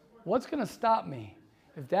 What's going to stop me?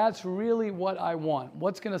 If that's really what I want,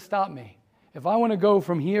 what's going to stop me? If I want to go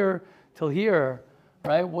from here till here,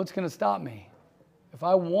 right, what's going to stop me? If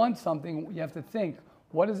I want something, you have to think,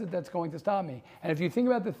 what is it that's going to stop me? And if you think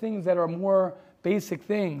about the things that are more basic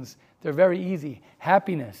things, they're very easy.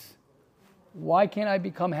 Happiness. Why can't I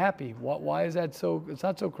become happy? Why is that so? It's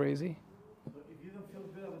not so crazy. But if you don't feel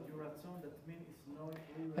good about your ratzon, that means it's no.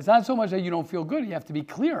 It's not so much that you don't feel good. You have to be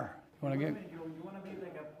clear. You want to get. You want to be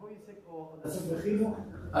like a poisek or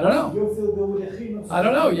I don't know. You feel good with the chinuch. I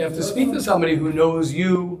don't know. You have to speak to somebody who knows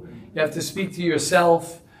you. You have to speak to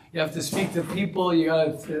yourself. You have to speak to people. You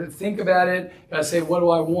gotta think about it. You gotta say, what do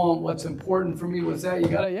I want? What's important for me? What's that? You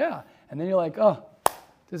gotta, yeah. And then you're like, oh,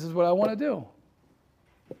 this is what I want to do.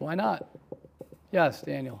 Why not? Yes,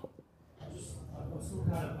 Daniel. I'm still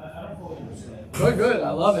kind of, I don't fully understand. Good.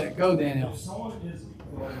 I love it. Go, Daniel. If someone is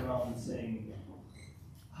going around and saying,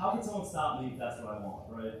 how can someone stop me if that's what I want,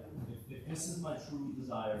 right? If this is my true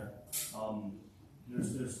desire,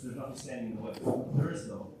 there's nothing standing in the way. There is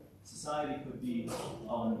though. Society could be.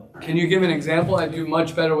 Can you give an example? I do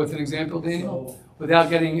much better with an example, Daniel. Without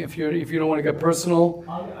getting, if you don't want to get personal,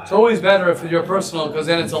 it's always better if you're personal because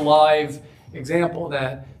then it's a live example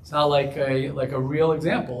that it's not like a real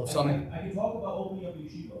example of something. I can talk about opening up a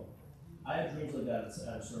yeshiva. I had dreams like that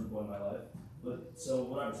at a certain point in my life. But so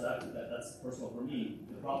whatever, so that's personal for me.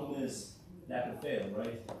 The problem is that could fail,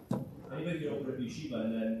 right? Anybody can open up a yeshiva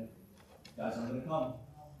and then guys aren't going to come,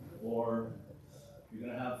 or you're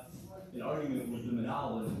going to have an argument with the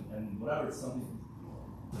manal and whatever. It's something.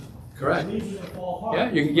 Correct. Dreams are going to fall apart.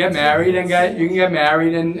 Yeah, you can get married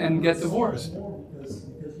and get divorced. Because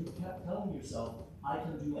you kept telling yourself, I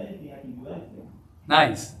can do anything.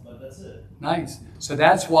 Nice. But that's it. Nice. So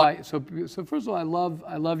that's why. So first of all,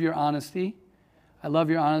 I love your honesty. I love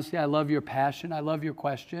your honesty. I love your passion. I love your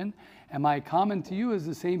question. And my comment to you is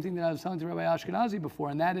the same thing that I was telling to Rabbi Ashkenazi before,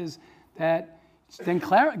 and that is that then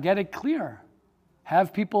get it clear.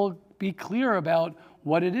 Have people be clear about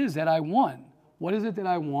what it is that I want. What is it that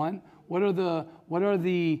I want? What are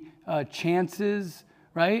the chances?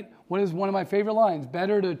 Right? What is one of my favorite lines?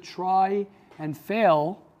 Better to try and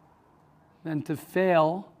fail than to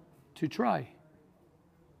fail to try.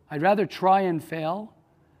 I'd rather try and fail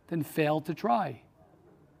than fail to try.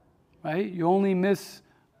 Right? You only miss,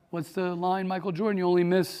 what's the line, Michael Jordan? You only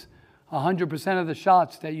miss 100% of the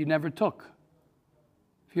shots that you never took.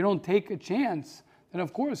 If you don't take a chance, then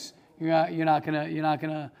of course you're not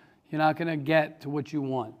gonna get to what you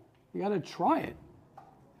want. You got to try it.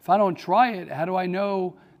 If I don't try it, how do I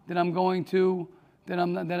know that I'm going to that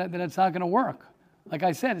it's not going to work? Like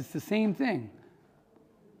I said, it's the same thing.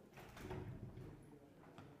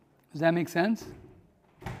 Does that make sense?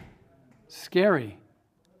 Scary.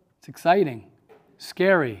 It's exciting.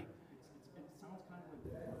 Scary.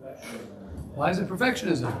 Why is it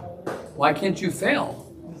perfectionism? Why can't you fail?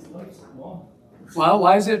 Well,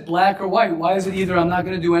 why is it black or white? Why is it either I'm not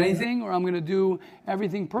going to do anything or I'm going to do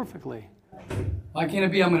everything perfectly? Why can't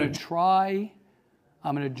it be I'm going to try,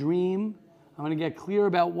 I'm going to dream, I'm going to get clear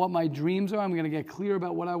about what my dreams are, I'm going to get clear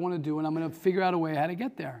about what I want to do, and I'm going to figure out a way how to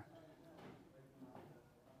get there?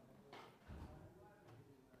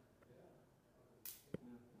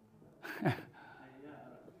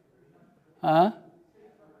 Huh?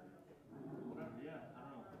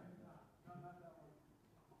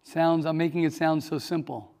 I'm making it sound so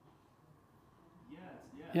simple.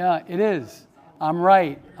 Yeah, it is. I'm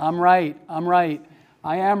right.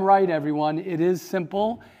 I am right, everyone. It is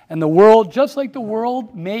simple. And the world, just like the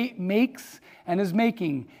world makes and is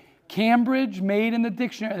making, Cambridge made in the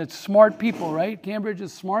dictionary, it's smart people, right? Cambridge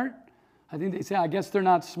is smart. I think they say, I guess they're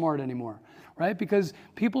not smart anymore, right? Because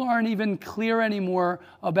people aren't even clear anymore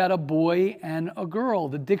about a boy and a girl.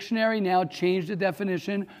 The dictionary now changed the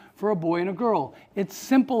definition for a boy and a girl. It's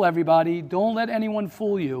simple, everybody. Don't let anyone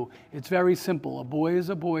fool you. It's very simple. A boy is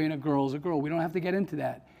a boy and a girl is a girl. We don't have to get into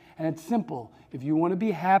that. And it's simple. If you want to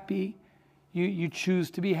be happy, you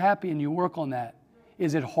choose to be happy and you work on that.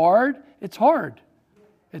 Is it hard? It's hard.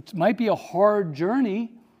 It might be a hard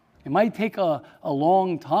journey. It might take a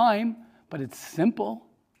long time, but it's simple.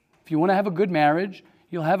 If you want to have a good marriage,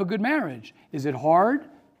 you'll have a good marriage. Is it hard?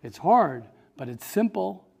 It's hard, but it's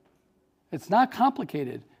simple. It's not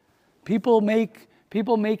complicated. People make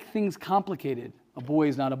things complicated. A boy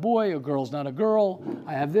is not a boy, a girl's not a girl.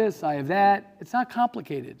 I have this, I have that. It's not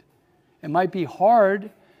complicated. It might be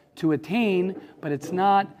hard to attain, but it's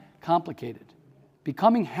not complicated.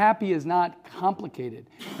 Becoming happy is not complicated.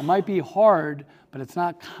 It might be hard, but it's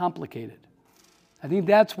not complicated. I think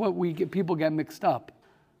that's what people get mixed up.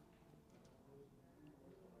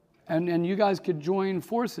 And you guys could join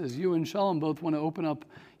forces. You and Shalom both want to open up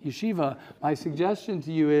yeshiva. My suggestion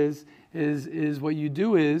to you is what you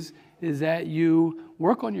do is that you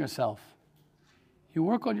work on yourself. You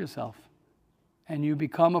work on yourself. And you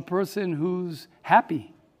become a person who's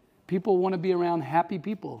happy. People want to be around happy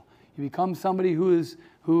people. You become somebody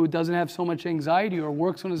who doesn't have so much anxiety or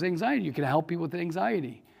works on his anxiety. You can help people with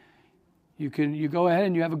anxiety. You go ahead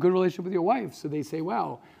and you have a good relationship with your wife. So they say,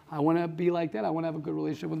 wow, I want to be like that. I want to have a good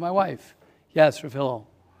relationship with my wife. Yes, Rav Hillel.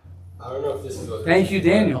 I don't know if this is what. Thank you,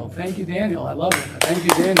 Daniel. Thank you, Daniel. I love it. Thank you,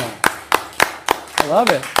 Daniel. I love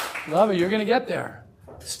it. Love it. You're going to get there.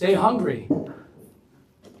 Stay hungry.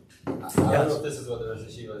 I don't know if this is what the Rosh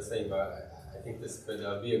Hashiva is saying, but I think this could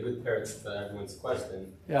be a good parrot to everyone's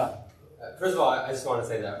question. Yeah. First of all, I just want to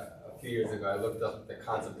say that a few years ago I looked up the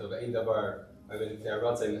concept of Ein Davar. I mean,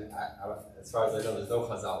 as far as I know, there's no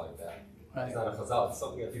chazal like that. Right. It's not a chazal. It's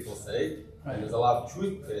something that people say, Right. and there's a lot of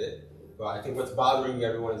truth to it. But I think what's bothering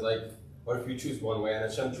everyone is like, what if you choose one way and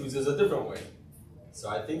Hashem chooses a different way? So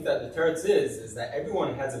I think that the teretz is that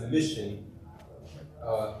everyone has a mission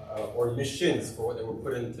or missions for what they were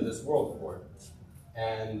put into this world for.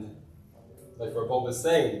 And like Rabbi was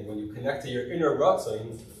saying, when you connect to your inner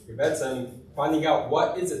ratzon, you're betzim finding out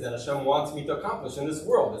what is it that Hashem wants me to accomplish in this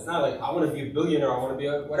world. It's not like I want to be a billionaire, I want to be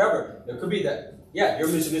a whatever. It could be that, yeah, your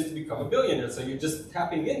mission is to become a billionaire, so you're just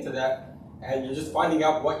tapping into that and you're just finding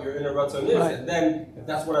out what your inner ratzon is. Right. And then if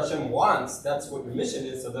that's what Hashem wants, that's what your mission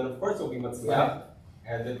is, so then of course it will be matzliach. Right.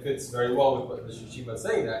 And it fits very well with what the Shiva is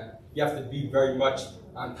saying, that you have to be very much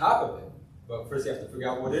on top of it. But first you have to figure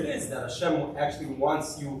out what it is that Hashem actually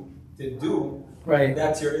wants you to do. Right. And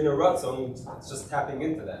that's your inner ratzon. It's just tapping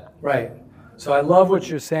into that. Right. So I love what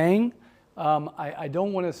you're saying. I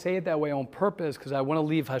don't want to say it that way on purpose because I want to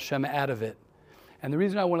leave Hashem out of it. And the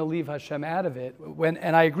reason I want to leave Hashem out of it,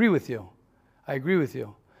 and I agree with you. I agree with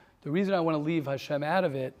you. The reason I want to leave Hashem out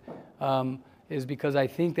of it is because I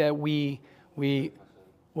think that we blame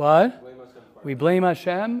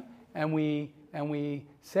Hashem and we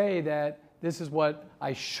say that this is what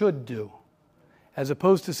I should do, as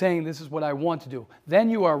opposed to saying this is what I want to do. Then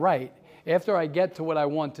you are right. After I get to what I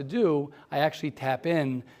want to do, I actually tap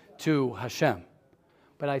in to Hashem.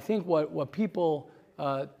 But I think what people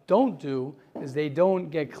don't do is they don't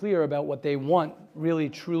get clear about what they want, really,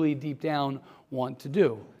 truly, deep down, want to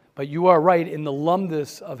do. But you are right in the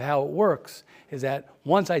lumdus of how it works, is that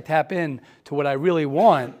once I tap in to what I really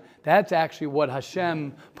want, that's actually what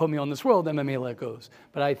Hashem put me on this world, and Mamela goes.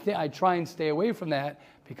 But I try and stay away from that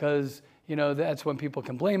because, that's when people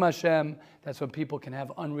can blame Hashem, that's when people can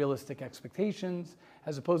have unrealistic expectations,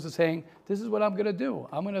 as opposed to saying, this is what I'm going to do.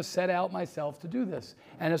 I'm going to set out myself to do this.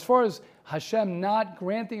 And as far as Hashem not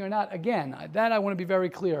granting or not, again, that I want to be very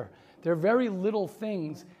clear. There are very little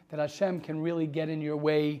things that Hashem can really get in your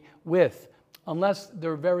way with, unless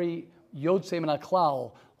they're very yotzei min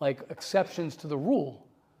haklal, like exceptions to the rule.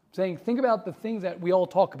 Saying, think about the things that we all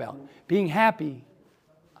talk about. Being happy,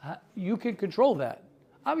 you can control that.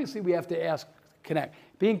 Obviously, we have to connect.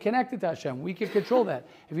 Being connected to Hashem, we can control that.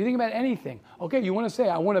 If you think about anything, okay, you want to say,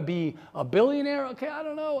 I want to be a billionaire? Okay, I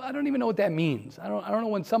don't know. I don't even know what that means. I don't know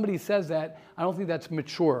when somebody says that. I don't think that's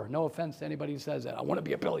mature. No offense to anybody who says that. I want to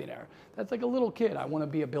be a billionaire. That's like a little kid. I want to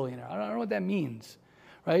be a billionaire. I don't know what that means.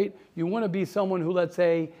 Right? You want to be someone who, let's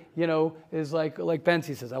say, is like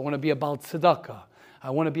Bensi says, I want to be a Baal Tzedakah.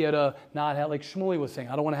 I want to be able to not have, like Shmuley was saying,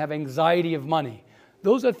 I don't want to have anxiety of money.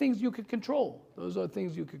 Those are things you could control. Those are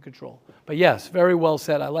things you could control. But yes, very well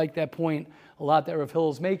said. I like that point a lot that Rav Hillel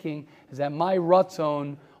is making, is that my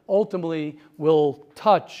ratzon ultimately will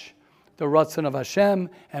touch the ratzon of Hashem,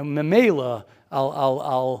 and memela,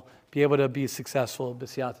 I'll be able to be successful,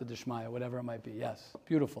 b'siyata d'shmaya, whatever it might be. Yes,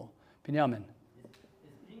 beautiful. Binyamin. Is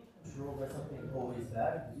being controlled by something always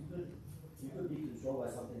bad? You could be controlled by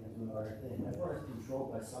something and doing the right thing. Everyone is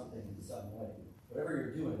controlled by something in some way. Whatever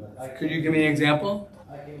you're doing. Could you give me an example?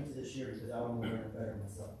 I came into this year because I want to learn better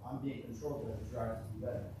myself. I'm being controlled by the drive to do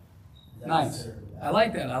better. Nice. I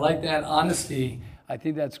like that. I like that honesty. I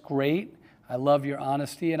think that's great. I love your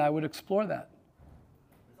honesty, and I would explore that.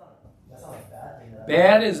 That's not a bad thing.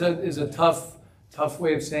 Bad is a tough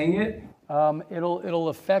way of saying it. It'll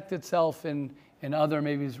affect itself in other,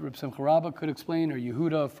 maybe Reb Simcha Rabba could explain, or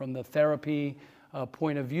Yehuda from the therapy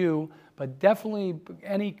point of view, but definitely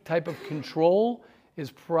any type of control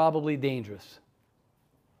is probably dangerous.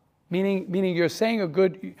 Meaning you're saying a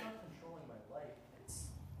good. It's not controlling my life.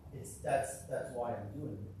 That's why I'm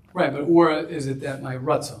doing it. Right, but or is it that my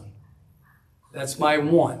ratzon? That's my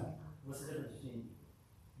want. What's the difference between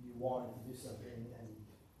you wanting to do something and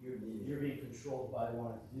you're being controlled by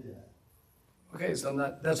wanting to do that? Okay, so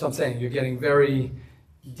that's what I'm saying. You're getting very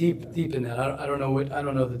deep in that. I don't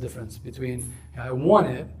know the difference between I want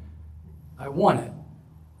it.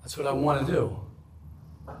 That's what I want to do.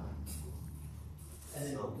 And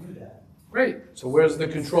then you'll do that. Great. So where's the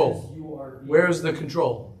control? Where's the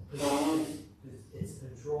control? It's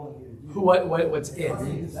controlling you to do what's it?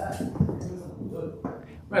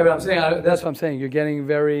 Right, but I'm saying that's what I'm saying. You're getting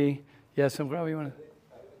very yes. You want to?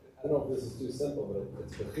 I don't know if this is too simple, but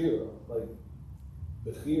it's bechira. Like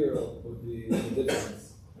bechira would be the difference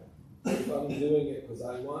if I'm doing it because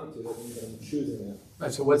I want to, that means I'm choosing it.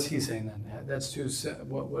 Right, so what's he saying then? That's too,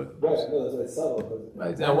 what? Right, no, that's why it's subtle. But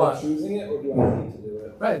Right, am what? I choosing it or do I need to do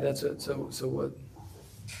it? Right, that's it. So what?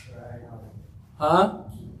 Huh?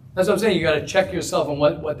 That's what I'm saying. You got to check yourself on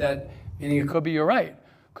what that, meaning it could be you're right.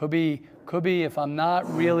 Could be if I'm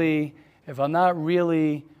not really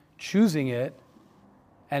choosing it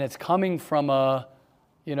and it's coming from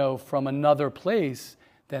from another place,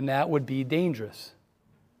 then that would be dangerous.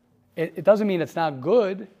 It doesn't mean it's not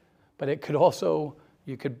good, but it could also,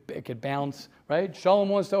 it could bounce, right? Shalom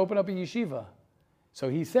wants to open up a yeshiva. So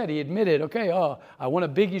he admitted, okay, I want a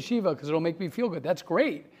big yeshiva because it'll make me feel good. That's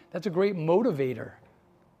great. That's a great motivator.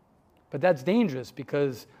 But that's dangerous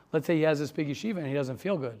because let's say he has this big yeshiva and he doesn't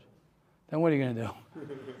feel good. Then what are you going to do?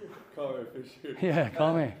 Call me for sure. Yeah,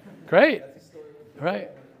 call me. Great. Right.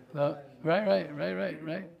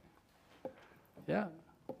 Right. Yeah.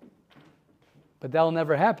 But that'll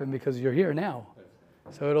never happen because you're here now.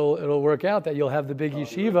 So it'll work out that you'll have the big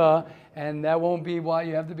yeshiva, and that won't be why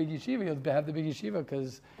you have the big yeshiva. You'll have the big yeshiva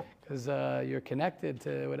because you're connected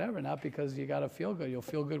to whatever, not because you got to feel good. You'll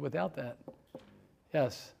feel good without that.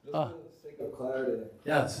 Yes. Just for the sake of clarity.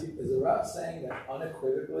 Yes. Is the Rav saying that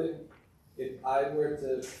unequivocally, if I were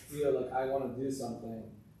to feel like I want to do something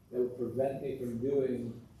that would prevent me from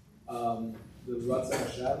doing the Ratzon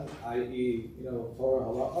Hashem, i.e., Torah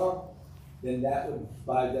halacha, then that would,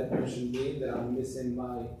 by definition, mean that I'm missing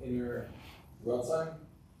my inner Ratzon?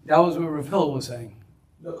 That was what Rav Hillel was saying.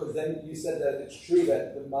 No, because then you said that it's true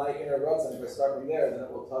that my inner Ratzon, if I start from there, then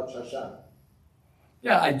it will touch Hashem.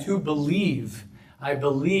 Yeah, I do believe. I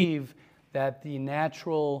believe that the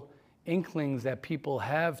natural inklings that people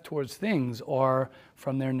have towards things are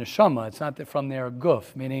from their neshama. It's not from their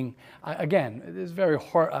guf. Meaning, again, it is very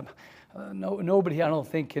hard. Nobody, I don't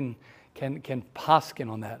think, can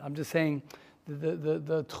paskin on that. I'm just saying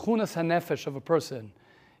the tchunas hanefesh of a person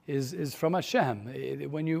is from Hashem.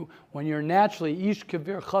 When you're naturally ish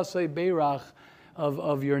kavir chasei beirach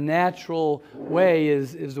of your natural way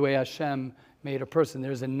is the way Hashem made a person.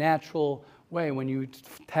 There's a natural way when you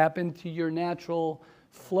tap into your natural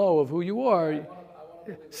flow of who you are.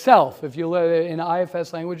 Self. If you in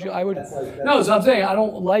IFS language, I would. No, so I'm saying I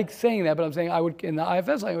don't like saying that, but I'm saying I would in the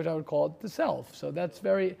IFS language I would call it the self. So it's a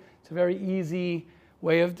very easy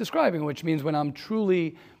way of describing, which means when I'm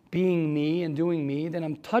truly being me and doing me, then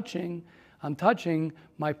I'm touching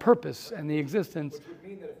my purpose and the existence. Which would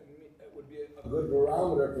mean that it would be a good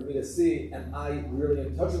barometer for me to see, and I really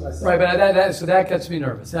am touching myself. Right, but that gets me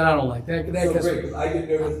nervous. That I don't like. That gets great, me. I get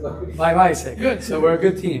nervous. By my sake. Good. So we're a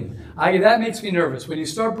good team. That makes me nervous. When you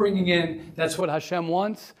start bringing in, that's what Hashem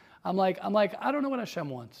wants. I'm like, I don't know what Hashem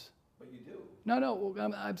wants. But you do. No.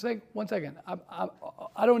 I'm saying, one second.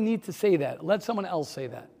 I don't need to say that. Let someone else say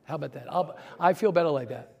that. How about that? I feel better like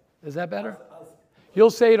that. Is that better?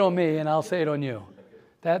 You'll say it on me, and I'll say it on you.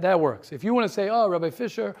 That works. If you want to say, Rabbi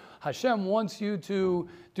Fisher, Hashem wants you to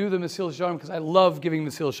do the Mesil Sharm because I love giving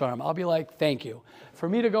Mesil Sharm, I'll be like, thank you. For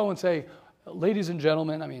me to go and say, ladies and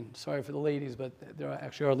gentlemen, sorry for the ladies, but there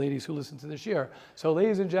actually are ladies who listen to this year. So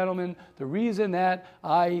ladies and gentlemen, the reason that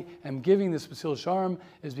I am giving this Mesil Sharm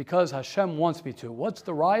is because Hashem wants me to. What's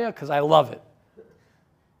the raya? Because I love it.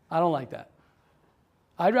 I don't like that.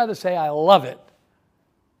 I'd rather say I love it.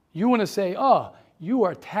 You want to say, you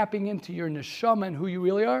are tapping into your neshama and who you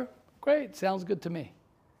really are? Great, sounds good to me.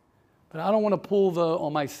 But I don't want to pull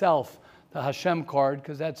on myself the Hashem card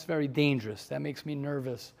because that's very dangerous. That makes me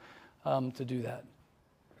nervous to do that.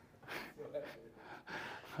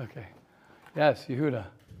 Okay. Yes, Yehuda.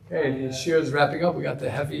 Okay, the shir is wrapping up. We got the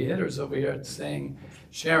heavy hitters over here saying,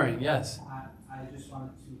 sharing. Yes. I just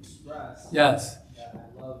wanted to express yes. that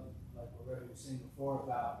I love what Rebbe was saying before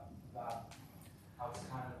about how it's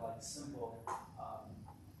kind of like simple.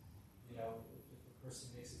 If a person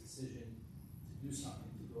makes a decision to do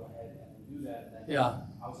something, to go ahead and do that, and then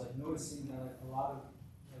I was like noticing that a lot of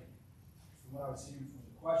from what I was hearing from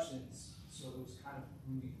the questions, so it was kind of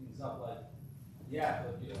moving things up like,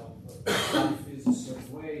 but life is a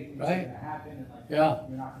certain way, things are going to happen, and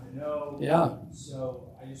you're not going to know. Yeah. So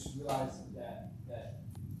I just realized that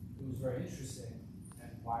it was very interesting,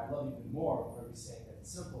 and why I love even more where we're saying that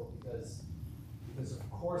it's simple because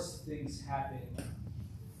of course things happen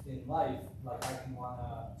in life. Like I can want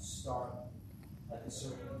to start like a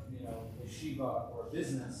certain yeshiva or a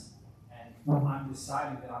business, and I'm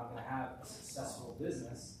deciding that I'm going to have a successful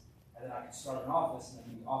business, and then I can start an office, and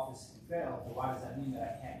then the office can fail. But why does that mean that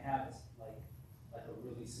I can't have like a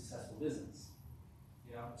really successful business?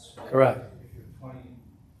 So correct. If you're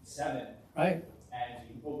 27, right, and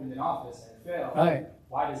you opened an office and it failed, right,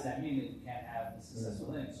 why does that mean that you can't have a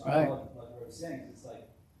successful thing? So right. I love what we're saying. It's like,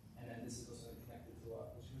 and then and this is also connected to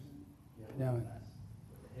what she was in. Yeah.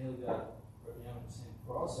 Hilda, Rabbi was saying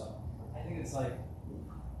before also. I think it's like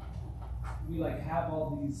we like have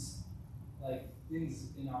all these like things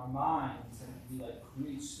in our minds and we like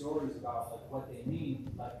create stories about like what they mean.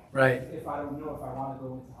 Like Right. if I don't know if I want to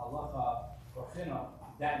go into halacha or chinuch,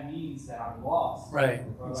 that means that I'm lost. Right.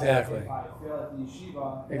 Or Exactly. Like if I fail at the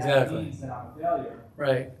yeshiva, that Exactly. means that I'm a failure.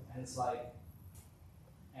 Right. And it's like,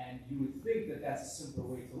 and you would think that that's a simpler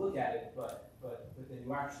way to look at it, but then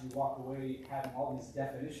you actually walk away having all these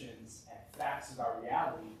definitions and facts about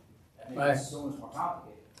reality that make Right. it so much more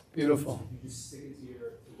complicated. Beautiful. You just stick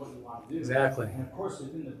it to what you want to do. Exactly. And of course,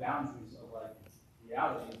 within the boundaries of like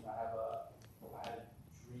reality, if I had a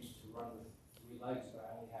dream to run with 3 legs, but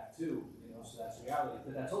I only have 2, so that's reality.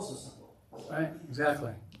 But that's also simple. Right.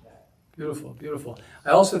 Exactly. Beautiful. Beautiful. I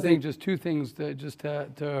also think just 2 things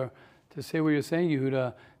to say what you're saying,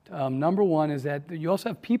 Yehuda. Number one is that you also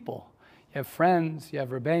have people. You have friends, you have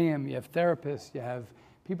rebbeim, you have therapists, you have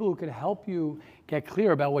people who can help you get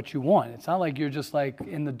clear about what you want. It's not like you're just like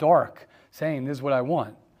in the dark saying, this is what I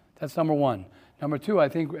want. That's number one. Number 2, I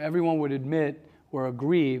think everyone would admit or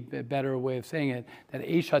agree, a better way of saying it, that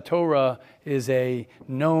Eish HaTorah is a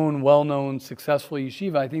known, well-known, successful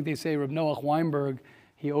yeshiva. I think they say Reb Noach Weinberg,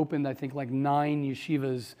 he opened, I think, like 9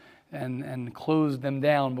 yeshivas and closed them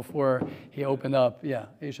down before he opened up, Eish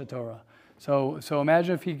HaTorah. So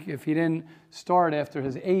imagine if he didn't start after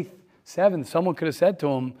his 8th, 7th, someone could have said to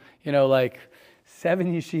him, like 7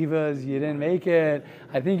 yeshivas, you didn't make it.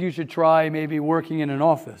 I think you should try maybe working in an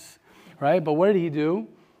office, right? But what did he do,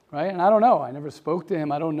 right? And I don't know. I never spoke to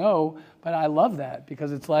him. I don't know. But I love that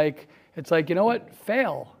because it's like you know what?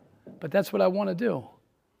 Fail. But that's what I want to do.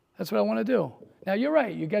 That's what I want to do. Now, you're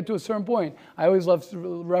right. You get to a certain point. I always love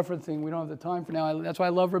referencing. We don't have the time for now. That's why I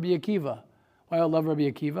love Rabbi Akiva. Why I love Rabbi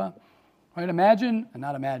Akiva. Right? Rahman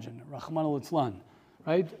al-Itzlan,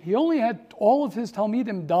 right? He only had all of his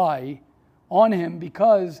Talmidim die on him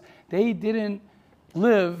because they didn't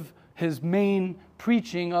live his main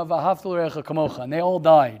preaching of Ahavta l'reacha kamocha, and they all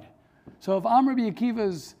died. So if I'm Rabbi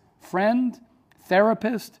Akiva's friend,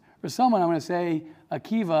 therapist, or someone, I'm going to say,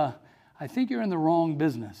 Akiva, I think you're in the wrong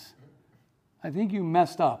business. I think you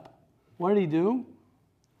messed up. What did he do?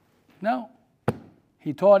 No.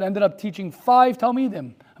 He ended up teaching 5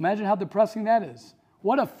 Talmidim. Imagine how depressing that is.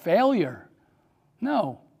 What a failure.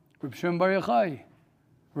 No. Reb Shimon Bar Yochai,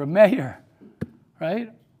 Reb Meir,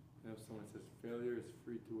 right? If someone says failure is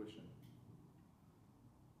free tuition.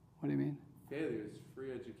 What do you mean? Failure is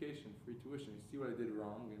free education, free tuition. You see what I did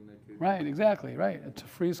wrong, and Right, exactly, right. It's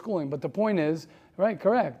free schooling. But the point is, right,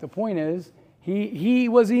 correct. The point is, he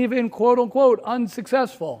was even, quote unquote,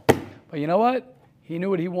 unsuccessful. But you know what? He knew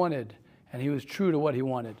what he wanted, and he was true to what he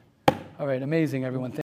wanted. All right, amazing, everyone.